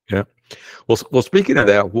 Yeah. Well, speaking of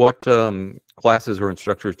that, what classes or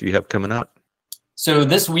instructors do you have coming up? So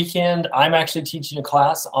this weekend, I'm actually teaching a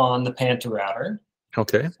class on the Panther router.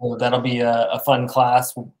 Okay. So that'll be a fun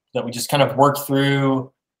class that we just kind of work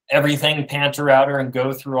through everything Panther router and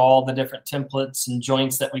go through all the different templates and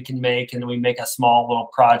joints that we can make. And then we make a small little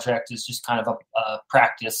project as just kind of a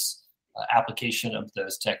practice application of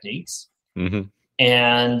those techniques. Mm-hmm.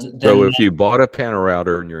 And then, so if you bought a panel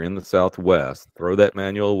router and you're in the Southwest, throw that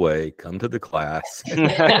manual away, come to the class.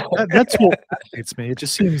 That's what it's me. It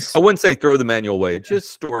just seems. I wouldn't say throw the manual away,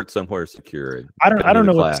 just store it somewhere secure. I don't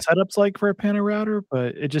know what the setup's like for a panel router,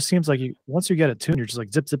 but it just seems like once you get it tuned, you're just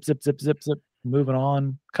like zip, zip, zip, zip, zip, zip, moving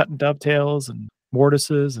on, cutting dovetails and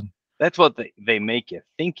mortises. And that's what they make you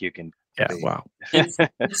think you can. Yeah, wow. It's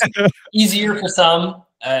easier for some.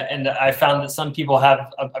 And I found that some people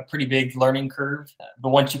have a pretty big learning curve. But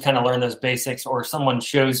once you kind of learn those basics or someone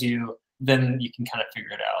shows you, then you can kind of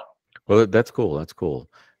figure it out. Well, that's cool. That's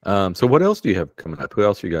cool. So what else do you have coming up? Who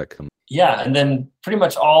else you got coming? Yeah, and then pretty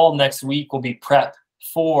much all next week will be prep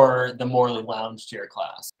for the Morley lounge chair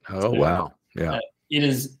class. Oh, wow. Yeah. It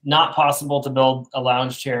is not possible to build a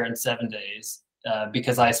lounge chair in 7 days.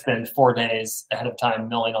 Because I spend 4 days ahead of time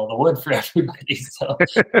milling all the wood for everybody. So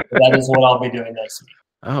that is what I'll be doing next week.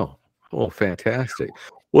 Oh, well, fantastic.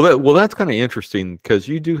 Well, that's kind of interesting because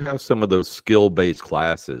you do have some of those skill-based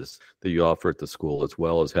classes that you offer at the school, as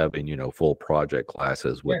well as having, full project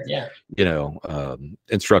classes with,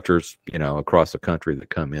 instructors, across the country that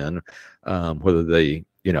come in, whether they,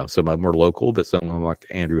 some of them are local, but some of them like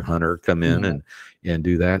Andrew Hunter come in and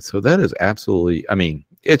do that. So that is absolutely,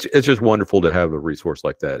 it's just wonderful to have a resource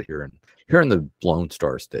like that here in the Lone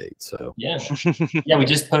Star State. So yeah, we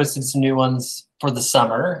just posted some new ones for the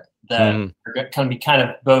summer that are going to be kind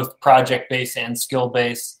of both project based and skill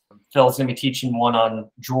based. Phil's going to be teaching one on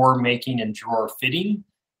drawer making and drawer fitting.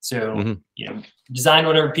 So design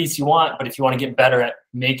whatever piece you want, but if you want to get better at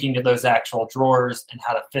making those actual drawers and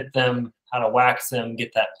how to fit them, how to wax them,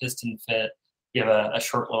 get that piston fit, we have a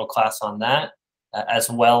short little class on that. As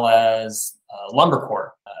well as lumber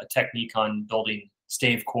core, a technique on building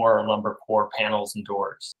stave core or lumber core panels and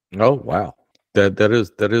doors. Oh, wow. That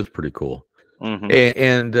is pretty cool. Mm-hmm.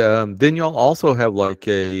 And then y'all also have like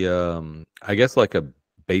I guess like a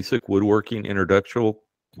basic woodworking introductional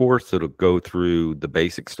course that'll go through the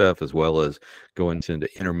basic stuff as well as go into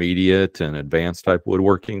intermediate and advanced type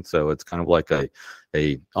woodworking. So it's kind of like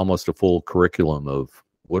a almost a full curriculum of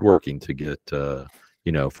woodworking to get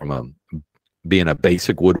from being a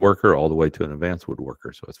basic woodworker all the way to an advanced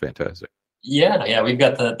woodworker. So it's fantastic. Yeah. We've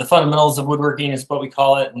got the fundamentals of woodworking is what we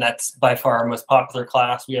call it. And that's by far our most popular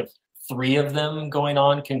class. We have 3 of them going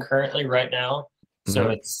on concurrently right now. So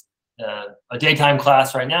it's a daytime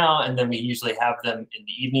class right now. And then we usually have them in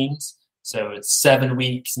the evenings. So it's 7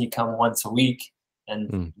 weeks and you come once a week.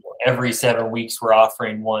 And every 7 weeks we're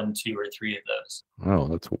offering 1, 2, or 3 of those.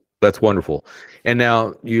 Oh, that's wonderful. And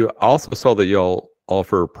now you also saw that y'all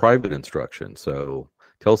offer private instruction. So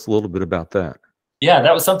tell us a little bit about that. Yeah,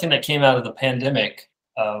 that was something that came out of the pandemic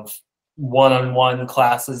of one-on-one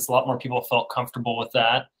classes. A lot more people felt comfortable with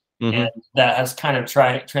that. And that has kind of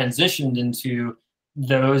transitioned into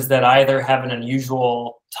those that either have an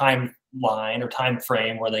unusual timeline or time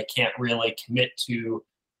frame where they can't really commit to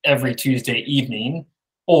every Tuesday evening,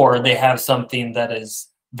 or they have something that is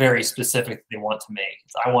very specific they want to make.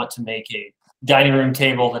 So I want to make a dining room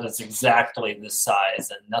table that is exactly this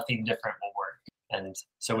size and nothing different will work. And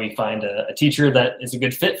so we find a teacher that is a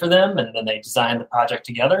good fit for them, and then they design the project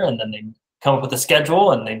together, and then they come up with a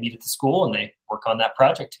schedule, and they meet at the school, and they work on that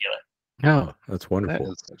project together. Oh, that's wonderful.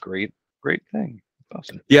 That is a great thing.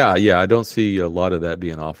 Awesome. Yeah. I don't see a lot of that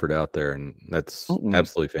being offered out there, and that's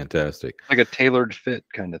absolutely fantastic. Like a tailored fit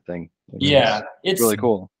kind of thing. Yeah, it's really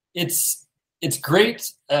cool. It's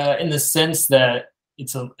great in the sense that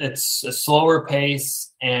it's a slower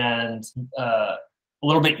pace and a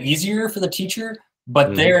little bit easier for the teacher,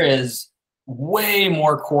 but there is way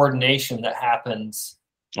more coordination that happens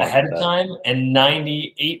ahead of time, and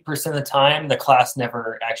 98% of the time the class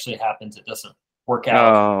never actually happens. It doesn't work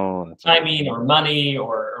out, timing or money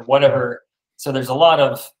or whatever. So there's a lot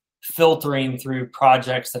of filtering through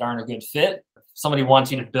projects that aren't a good fit. If somebody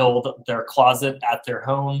wants you to build their closet at their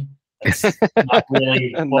home, that's not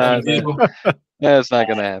really what we do. That's not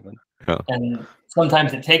going to happen. And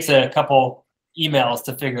sometimes it takes a couple emails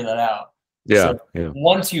to figure that out. Yeah.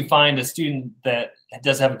 Once you find a student that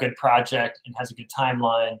does have a good project and has a good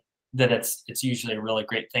timeline, then it's usually a really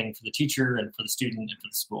great thing for the teacher and for the student and for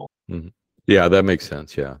the school. Mm-hmm. Yeah, that makes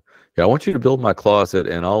sense. Yeah. I want you to build my closet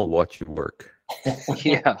and I'll watch you work.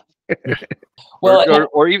 Yeah. Well,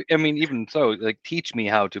 or even, I mean, even so, like, teach me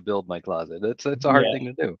how to build my closet. It's a hard thing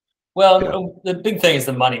to do. Well, the big thing is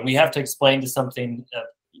the money. We have to explain to something.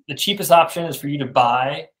 The cheapest option is for you to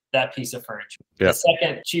buy that piece of furniture. The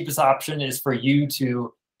second cheapest option is for you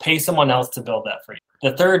to pay someone else to build that for you.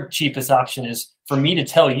 The third cheapest option is for me to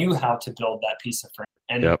tell you how to build that piece of furniture.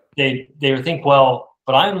 And they would think, well,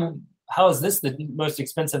 but how is this the most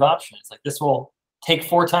expensive option? It's like, this will take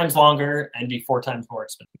 4 times longer and be 4 times more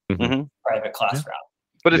expensive. Private class route.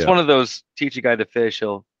 But it's one of those teach a guy to fish,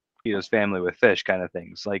 he'll feed his family with fish kind of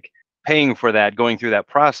things. Like, paying for that, going through that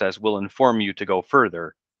process will inform you to go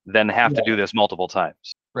further than have to do this multiple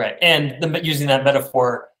times. Right. And using that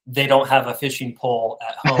metaphor, they don't have a fishing pole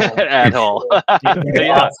at home at all.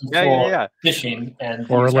 Fishing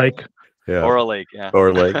or a lake. Or a lake, Or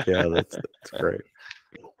a lake, that's great.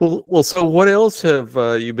 Well, so what else have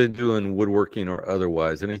you been doing, woodworking or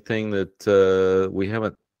otherwise? Anything that we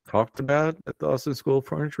haven't talked about at the Austin School of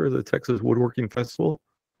Furniture, the Texas Woodworking Festival?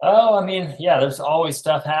 Oh, I mean, there's always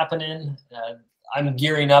stuff happening. I'm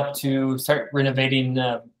gearing up to start renovating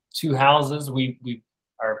 2 houses. We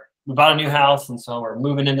bought a new house, and so we're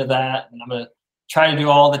moving into that. And I'm going to try to do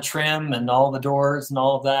all the trim and all the doors and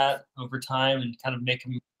all of that over time and kind of make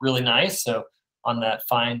them really nice. So on that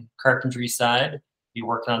fine carpentry side, be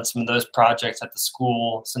working on some of those projects at the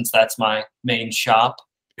school, since that's my main shop.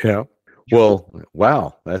 Yeah. Well,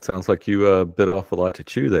 wow, that sounds like you bit off a lot to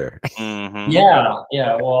chew there. Yeah.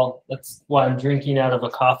 Well, that's why I'm drinking out of a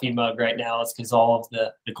coffee mug right now. It's because all of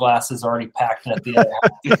the glass is already packed at the other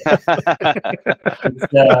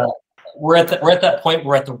house. We're at that point.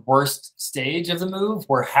 We're at the worst stage of the move,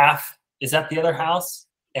 where half is at the other house,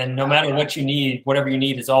 and no matter what you need, whatever you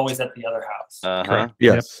need is always at the other house.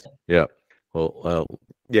 Yes. Yeah. Well,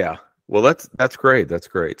 yeah. Well, that's great. That's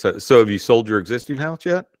great. So have you sold your existing house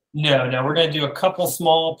yet? No, we're going to do a couple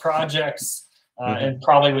small projects, and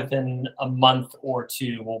probably within a month or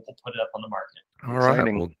 2, we'll put it up on the market. All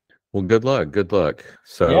right. Well, good luck. Good luck.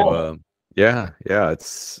 So,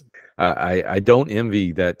 it's, I don't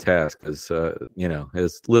envy that task, because,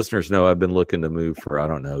 as listeners know, I've been looking to move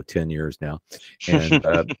for, 10 years now.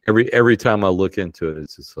 And every time I look into it,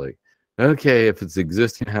 it's just like, okay, if it's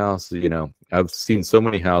existing house, I've seen so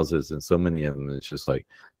many houses and so many of them. It's just like,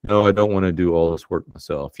 no, I don't want to do all this work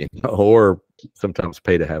myself, or sometimes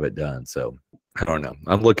pay to have it done. So I don't know.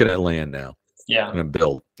 I'm looking at land now. Yeah. I'm going to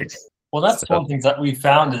build. Well, that's one of the things that we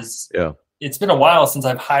found is it's been a while since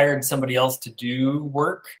I've hired somebody else to do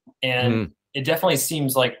work. And it definitely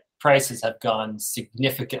seems like prices have gone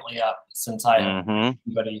significantly up since I hired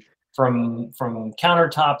somebody, from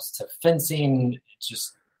countertops to fencing. It's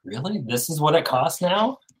just, really? This is what it costs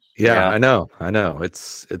now? Yeah, I know.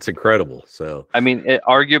 It's incredible. So I mean,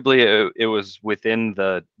 arguably it was within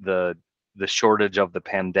the shortage of the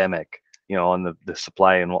pandemic, and the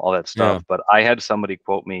supply and all that stuff. Yeah. But I had somebody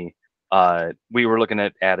quote me. We were looking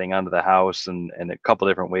at adding onto the house and a couple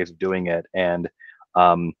different ways of doing it. And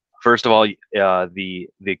first of all,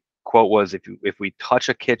 the quote was, if we touch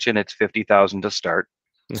a kitchen, it's $50,000 to start.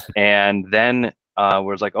 And then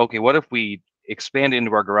was like, okay, what if we expand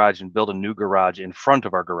into our garage and build a new garage in front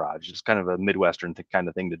of our garage? It's kind of a Midwestern kind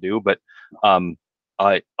of thing to do, but a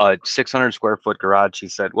 600 square foot garage, she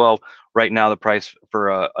said, well, right now the price for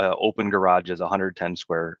a open garage is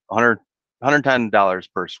 $110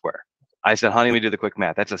 per square. I said, honey, let me do the quick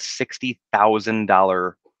math. That's a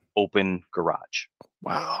 $60,000 open garage.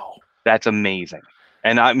 Wow. That's amazing.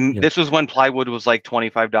 And this was when plywood was like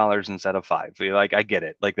 $25 instead of $5. Like, I get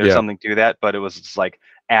it. Like, there's something to that, but it was just like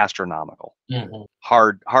astronomical.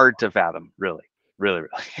 Hard to fathom, really.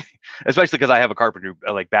 Especially because I have a carpenter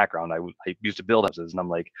background. I used to build houses, and I'm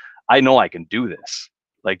like, I know I can do this.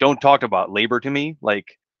 Like, don't talk about labor to me. Like,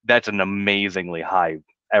 that's an amazingly high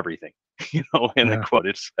everything, in the quote.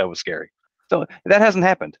 That was scary. So that hasn't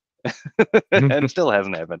happened. And still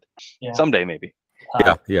hasn't happened. Someday, maybe.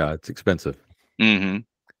 Yeah, it's expensive.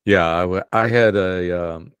 Yeah, I had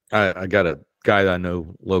I got a guy that I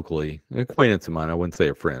know locally, an acquaintance of mine. I wouldn't say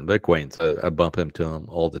a friend, but acquaintance. I bump into him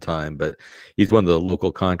all the time, but he's one of the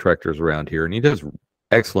local contractors around here, and he does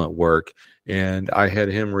excellent work. And I had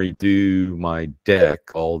him redo my deck,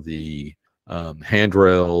 all the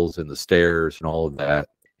handrails and the stairs and all of that.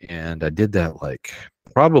 And I did that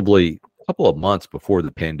probably a couple of months before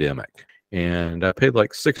the pandemic. And I paid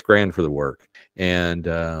 $6,000 for the work. And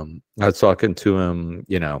I was talking to him,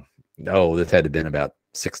 this had to have been about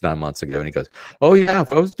 6-9 months ago. And he goes, oh yeah,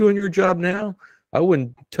 if I was doing your job now, I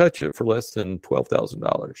wouldn't touch it for less than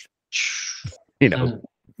 $12,000.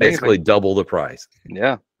 Basically double the price.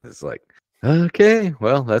 Yeah. It's like, Okay,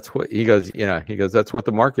 well, that's what he goes. He goes, that's what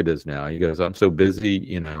the market is now. He goes, I'm so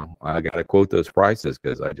busy, I got to quote those prices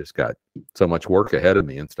because I just got so much work ahead of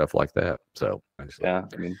me and stuff like that. So I just Yeah,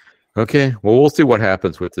 I mean, okay, well, we'll see what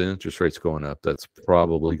happens with the interest rates going up. That's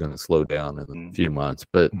probably going to slow down in a few months,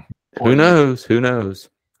 but who knows? Who knows?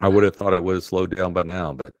 I would have thought it would have slowed down by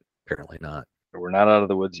now, but apparently not. we're not out of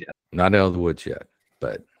the woods yet. Not out of the woods yet,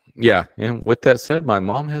 but yeah. And with that said, my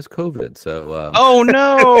mom has COVID, so Oh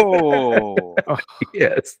no!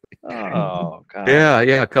 yes. Oh god. Yeah.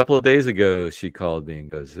 A couple of days ago, she called me and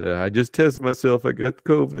goes, "I just tested myself. I got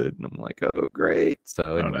COVID." And I'm like, "Oh, great."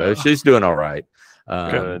 So anyway, no. she's doing all right.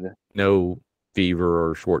 Good. No fever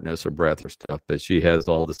or shortness of breath or stuff, but she has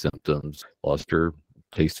all the symptoms. Lost her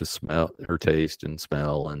taste and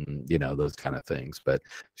smell, and those kind of things. But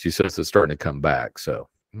she says it's starting to come back. So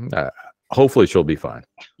hopefully she'll be fine.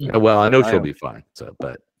 Well, I know she'll be fine. So,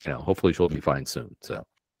 but hopefully she'll be fine soon. So,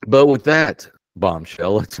 but with that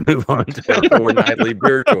bombshell, let's move on to our 4 nightly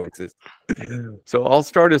beer choices. So I'll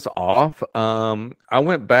start us off. I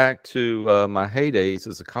went back to my heydays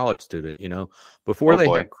as a college student. Before they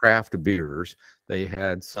had craft beers, they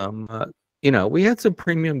had some. We had some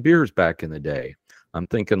premium beers back in the day. I'm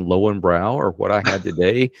thinking Lowenbrau, or what I had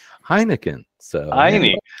today, Heineken. So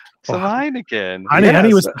Heine. So Heineken.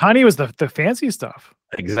 Heine was the fancy stuff.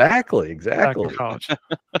 Exactly. Back in college.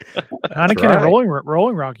 Heineken and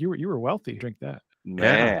Rolling Rock. You were wealthy. Drink that.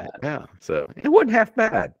 Man. Yeah. So it wasn't half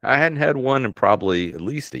bad. I hadn't had one in probably at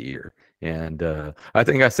least a year. And I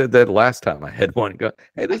think I said that last time I had one. Go,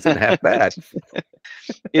 hey, this isn't half bad.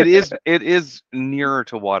 It is nearer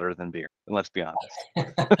to water than beer. Let's be honest.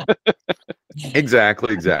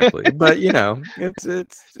 Exactly. But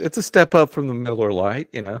it's a step up from the Miller Lite.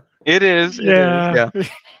 It is. Yeah.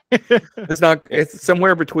 It's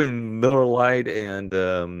somewhere between Miller Lite and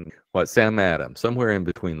Sam Adams. Somewhere in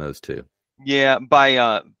between those two. Yeah,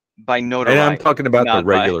 by notoriety. And I'm talking about the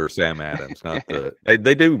regular Sam Adams, not the.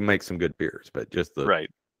 They do make some good beers, but just the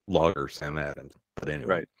lager Sam Adams. But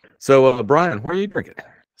anyway, right. So Brian, what are you drinking?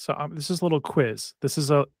 So this is a little quiz. This is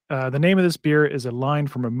the name of this beer is a line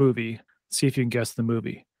from a movie. See if you can guess the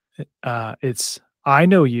movie. It's I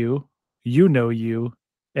know you, you know you,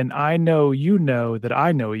 and I know you know that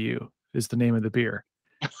I know you is the name of the beer.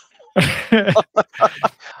 Did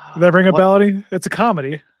that ring a bell? It's a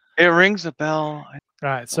comedy. It rings a bell. All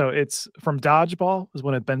right, so it's from Dodgeball, is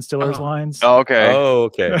one of Ben Stiller's lines. Oh, okay. Oh,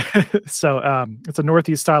 okay. So it's a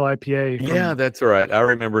Northeast style IPA. Yeah, that's right. I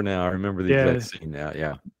remember now. I remember the exact scene now.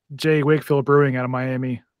 Yeah. J. Wakefield Brewing out of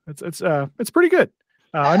Miami. It's pretty good.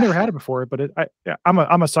 I've never had it before, but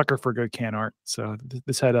I'm a sucker for good can art. So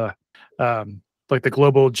this had a like the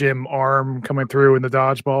Global Gym arm coming through in the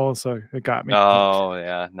Dodgeball, so it got me. Oh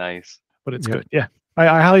yeah, nice. But it's good. Yeah,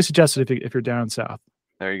 I highly suggest it if you're down south.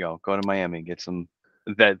 There you go. Go to Miami, get some.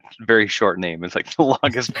 That very short name. It's like the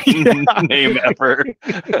longest name ever.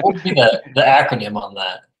 What would be the acronym on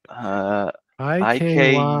that?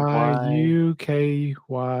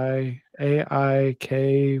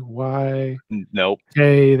 IKYUKYAIKY. Nope.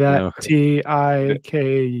 K that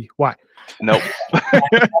TIKY. Nope.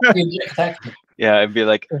 Yeah, it'd be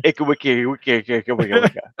like wiki.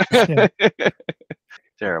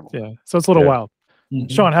 Terrible. Yeah. So it's a little wild. Mm-hmm.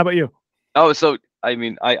 Sean, how about you? Oh, so I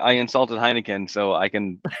mean, I insulted Heineken, so I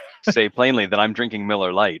can say plainly that I'm drinking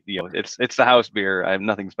Miller Lite. It's the house beer. I have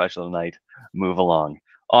nothing special tonight. Move along.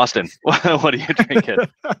 Austin, what are you drinking?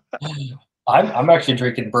 I'm actually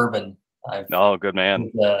drinking bourbon. Oh, good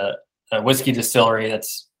man. The whiskey distillery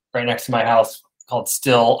that's right next to my house called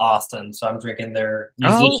Still Austin. So I'm drinking their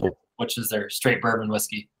Musician, which is their straight bourbon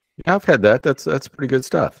whiskey. Yeah, I've had that. That's pretty good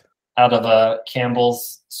stuff. Out of a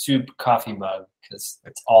Campbell's soup coffee mug, because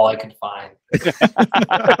it's all I could find.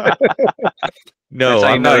 No,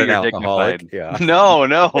 I'm not an alcoholic. Yeah. No,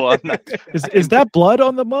 I'm not. Is that blood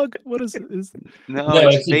on the mug? What is? No,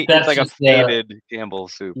 it's like a faded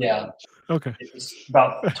Campbell's soup. Yeah. Okay. It's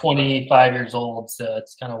about 25 years old, so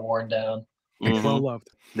it's kind of worn down. Mm-hmm. Well loved.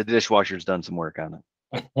 The dishwasher's done some work on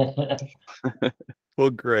it. Well,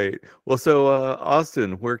 great. Well, so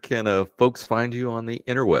Austin, where can folks find you on the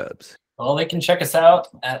interwebs? Well, they can check us out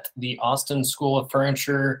at the Austin School of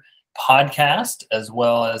Furniture podcast, as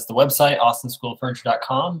well as the website,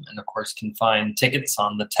 austonschooloffurniture.com. And of course, can find tickets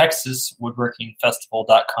on the Texas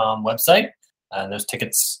woodworkingfestival.com website. And those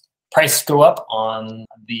tickets price go up on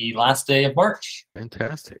the last day of March.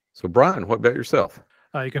 Fantastic. So Brian, what about yourself?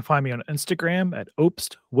 You can find me on Instagram at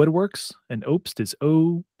Obst Woodworks, and Obst is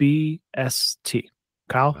OBST.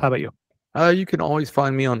 Kyle, how about you? You can always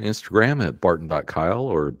find me on Instagram at barton.kyle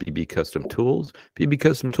or BB Custom Tools,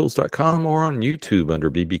 bbcustomtools.com, or on YouTube under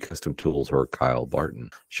BB Custom Tools or Kyle Barton.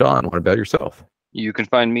 Sean, what about yourself? You can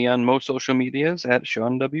find me on most social medias at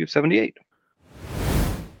SeanW78.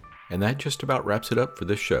 And that just about wraps it up for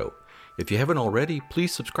this show. If you haven't already,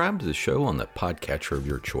 please subscribe to the show on the podcatcher of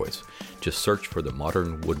your choice. Just search for the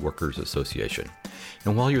Modern Woodworkers Association.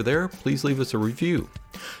 And while you're there, please leave us a review.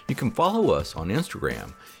 You can follow us on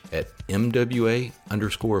Instagram at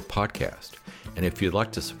MWA_podcast. And if you'd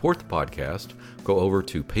like to support the podcast, go over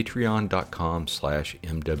to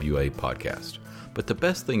patreon.com/MWA podcast. But the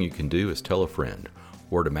best thing you can do is tell a friend.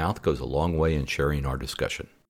 Word of mouth goes a long way in sharing our discussion.